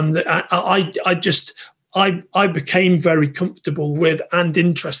 I became very comfortable with and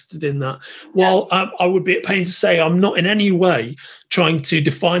interested in that. While I would be at pains to say I'm not in any way trying to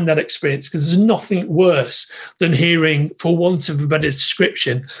define that experience, because there's nothing worse than hearing, for want of a better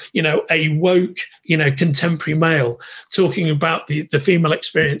description, a woke, contemporary male talking about the female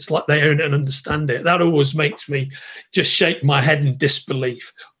experience like they own it and understand it. That always makes me just shake my head in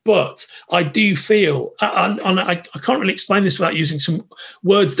disbelief. But I do feel, and I can't really explain this without using some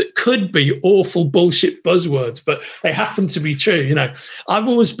words that could be awful bullshit buzzwords, but they happen to be true. I've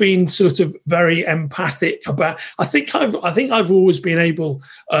always been sort of very empathic about. I think I've always been able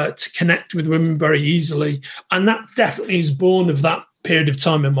to connect with women very easily, and that definitely is born of that period of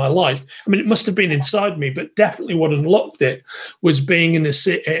time in my life. I mean, it must have been inside me, but definitely what unlocked it was being in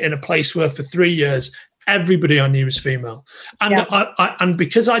a place where for 3 years. Everybody I knew was female, and and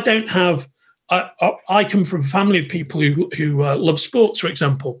because I don't have, I come from a family of people who love sports, for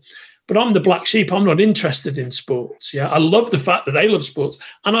example. But I'm the black sheep. I'm not interested in sports. Yeah, I love the fact that they love sports,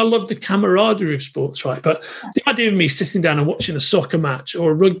 and I love the camaraderie of sports. Right, but the idea of me sitting down and watching a soccer match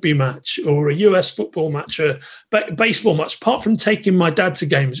or a rugby match or a US football match or a baseball match, apart from taking my dad to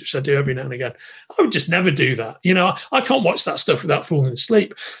games, which I do every now and again, I would just never do that. I can't watch that stuff without falling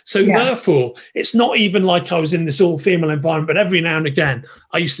asleep. So therefore, it's not even like I was in this all-female environment. But every now and again,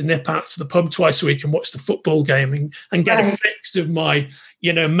 I used to nip out to the pub twice a week and watch the football game and get a fix of my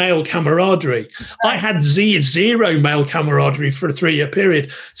male camaraderie. I had zero male camaraderie for a 3-year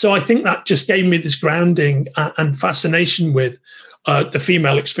period. So I think that just gave me this grounding and fascination with the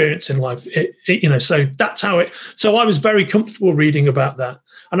female experience in life. So that's how it. So I was very comfortable reading about that.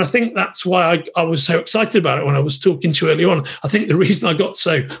 And I think that's why I was so excited about it when I was talking to you earlier on. I think the reason I got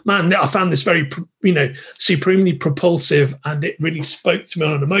I found this very, supremely propulsive, and it really spoke to me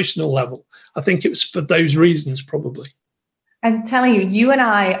on an emotional level. I think it was for those reasons, probably. I'm telling you, you and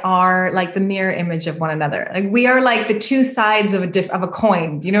I are like the mirror image of one another. Like we are like the two sides of a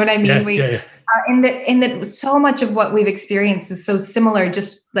coin. Do you know what I mean? Yeah. In that so much of what we've experienced is so similar,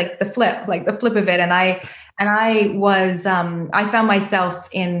 just like the flip of it. And I found myself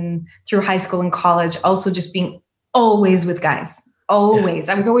through high school and college, also just being always with guys, always.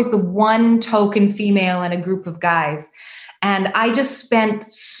 I was always the one token female in a group of guys. And I just spent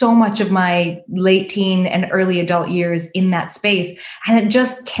so much of my late teen and early adult years in that space. And it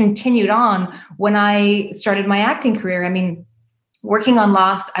just continued on when I started my acting career. I mean, working on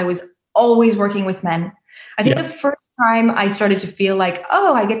Lost, I was always working with men. I think the first time I started to feel like,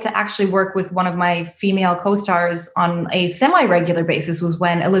 oh, I get to actually work with one of my female co-stars on a semi-regular basis was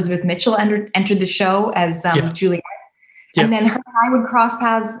when Elizabeth Mitchell entered the show as Juliet. Yeah. And then her and I would cross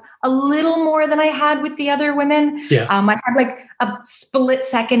paths a little more than I had with the other women. Yeah. I had like a split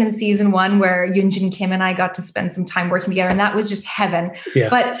second in season 1 where Yoonjin Kim and I got to spend some time working together, and that was just heaven. Yeah.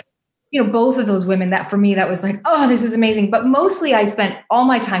 But both of those women, that for me, that was like, oh, this is amazing. But mostly I spent all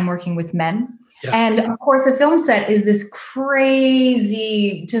my time working with men. Yeah. And of course, a film set is this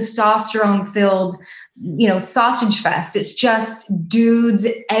crazy testosterone-filled, sausage fest. It's just dudes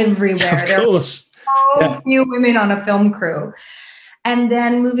everywhere. Of course. So few women on a film crew. And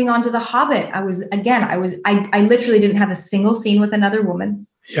then moving on to The Hobbit, I literally didn't have a single scene with another woman.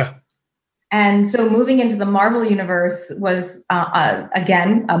 Yeah. And so moving into the Marvel universe was,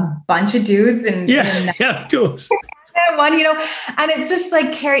 again, a bunch of dudes. And of course. One, and it's just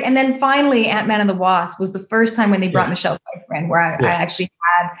like carried. And then finally, Ant-Man and the Wasp was the first time when they brought Michelle Pfeiffer in, where I actually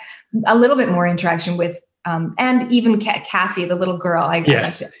had a little bit more interaction with, and even Cassie, the little girl.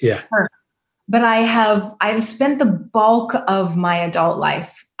 Her. But I've spent the bulk of my adult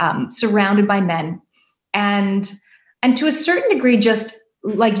life surrounded by men, and to a certain degree, just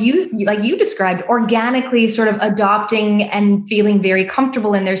like you described, organically sort of adopting and feeling very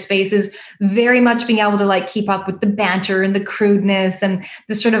comfortable in their spaces, very much being able to like keep up with the banter and the crudeness and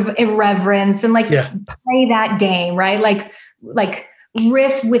the sort of irreverence and play that game, right? Like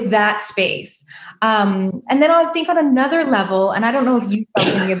riff with that space. And then I think on another level, and I don't know if you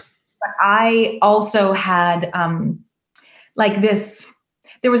felt any of this, but I also had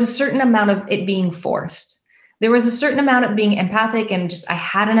there was a certain amount of it being forced. There was a certain amount of being empathic and just I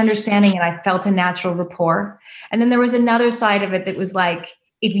had an understanding and I felt a natural rapport. And then there was another side of it that was like,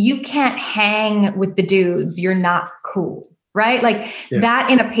 if you can't hang with the dudes, you're not cool, right?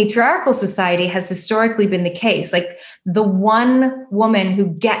 That in a patriarchal society has historically been the case. Like the one woman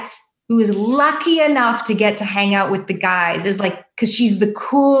who is lucky enough to get to hang out with the guys is like, because she's the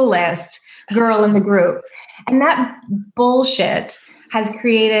coolest girl in the group. And that bullshit has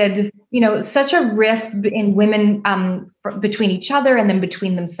created, such a rift in women between each other and then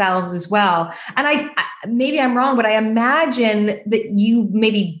between themselves as well. And I maybe I'm wrong, but I imagine that you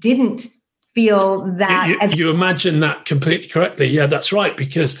maybe didn't feel that. You imagine that completely correctly. Yeah, that's right,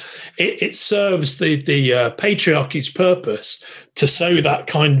 because it serves the patriarchy's purpose to sow that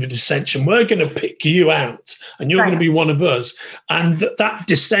kind of dissension. We're going to pick you out and you're going to be one of us. And that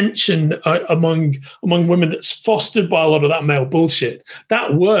dissension among women that's fostered by a lot of that male bullshit,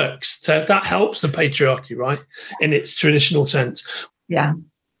 that works, that helps the patriarchy, right? In its traditional sense. Yeah.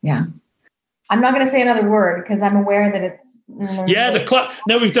 Yeah. I'm not going to say another word because I'm aware that it's. The clock.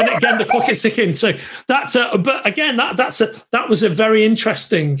 No, we've done it again. The clock is ticking. So but again, that was a very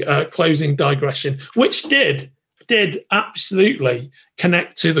interesting closing digression, which did absolutely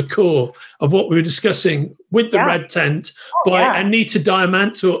connect to the core of what we were discussing with the Red Tent by Anita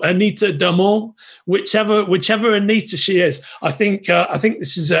Diamant or Anita Damont, whichever Anita she is. I think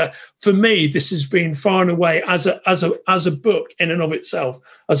this is for me. This has been far and away as a book in and of itself,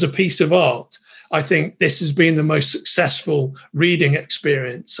 as a piece of art. I think this has been the most successful reading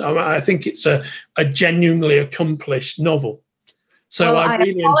experience. I think it's a genuinely accomplished novel. So I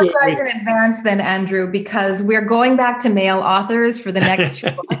really enjoyed it. I apologize in advance then, Andrew, because we're going back to male authors for the next 2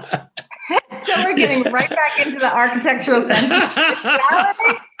 months. So we're getting right back into the architectural sense of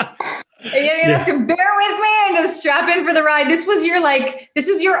reality. You have to bear with me and just strap in for the ride. This was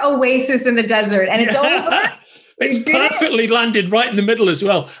your oasis in the desert, and it's over. It's perfectly landed right in the middle as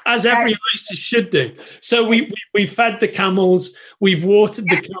well, as every oasis should do. So we fed the camels, we've watered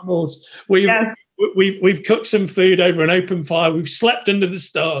the camels, we've cooked some food over an open fire, we've slept under the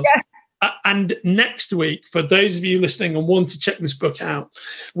stars. Yeah. And next week, for those of you listening and want to check this book out,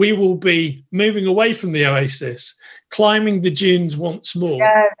 we will be moving away from the oasis, climbing the dunes once more,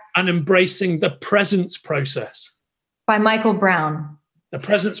 and embracing the presence process. By Michael Brown. The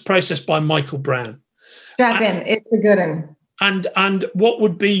presence process by Michael Brown. Strap in. It's a good one. And what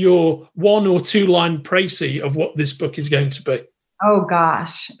would be your 1 or 2 line précis of what this book is going to be? Oh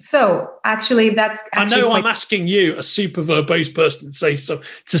gosh. So actually I know I'm asking you, a super verbose person, to say so,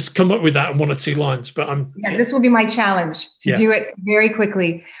 to come up with that in 1 or 2 lines, but this will be my challenge to do it very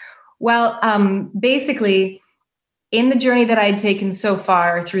quickly. Well, basically, in the journey that I'd taken so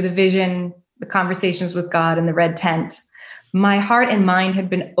far through the vision, the conversations with God, and the red tent, my heart and mind had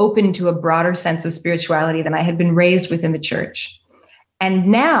been open to a broader sense of spirituality than I had been raised within the church. And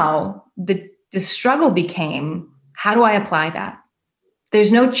now the struggle became, how do I apply that?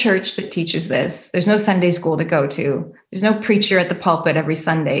 There's no church that teaches this. There's no Sunday school to go to. There's no preacher at the pulpit every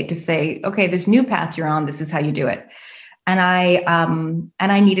Sunday to say, okay, this new path you're on, this is how you do it. And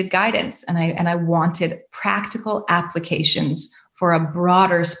I needed guidance, and I wanted practical applications for a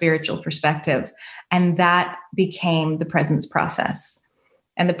broader spiritual perspective. And that became the presence process.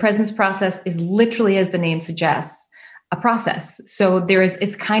 And the presence process is literally, as the name suggests, a process. So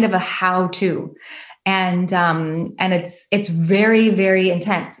it's kind of a how-to. And it's very, very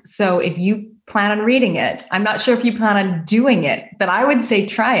intense. So if you plan on reading it, I'm not sure if you plan on doing it, but I would say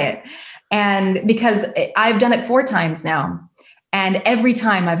try it. And because I've done it 4 times now, and every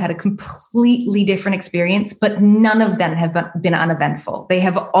time I've had a completely different experience, but none of them have been uneventful. They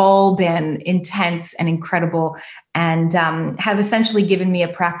have all been intense and incredible, and have essentially given me a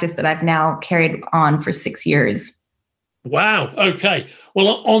practice that I've now carried on for 6 years. Wow. Okay.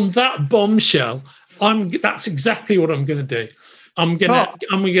 Well, on that bombshell, that's exactly what I'm going to do. I'm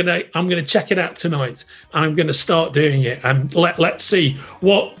gonna check it out tonight, and I'm gonna start doing it, and let's see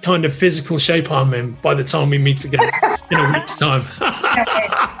what kind of physical shape I'm in by the time we meet again in a week's time.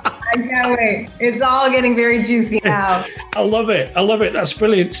 I can't wait. It's all getting very juicy now. I love it. That's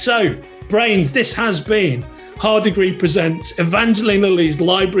brilliant. So, Brains, this has been Hard Degree Presents Evangeline Lilly's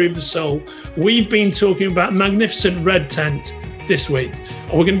Library of the Soul. We've been talking about Magnificent Red Tent this week.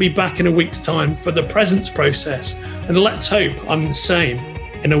 We're going to be back in a week's time for the presence process, and let's hope I'm the same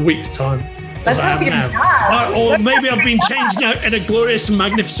in a week's time as I am now. Or maybe I've been changed now in a glorious and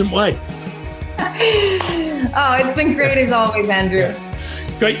magnificent way. Oh, it's been great as always, Andrew.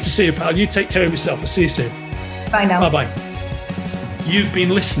 Yeah. Great to see you, pal. You take care of yourself. I'll see you soon. Bye now. Bye-bye. You've been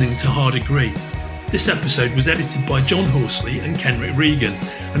listening to Hard Degree. This episode was edited by John Horsley and Kenrick Regan,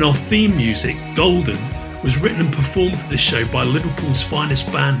 and our theme music, Golden, was written and performed for this show by Liverpool's finest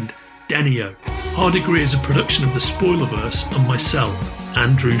band, Denio. Hard Degree is a production of The Spoilerverse and myself,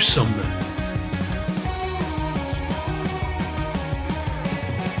 Andrew Sumner.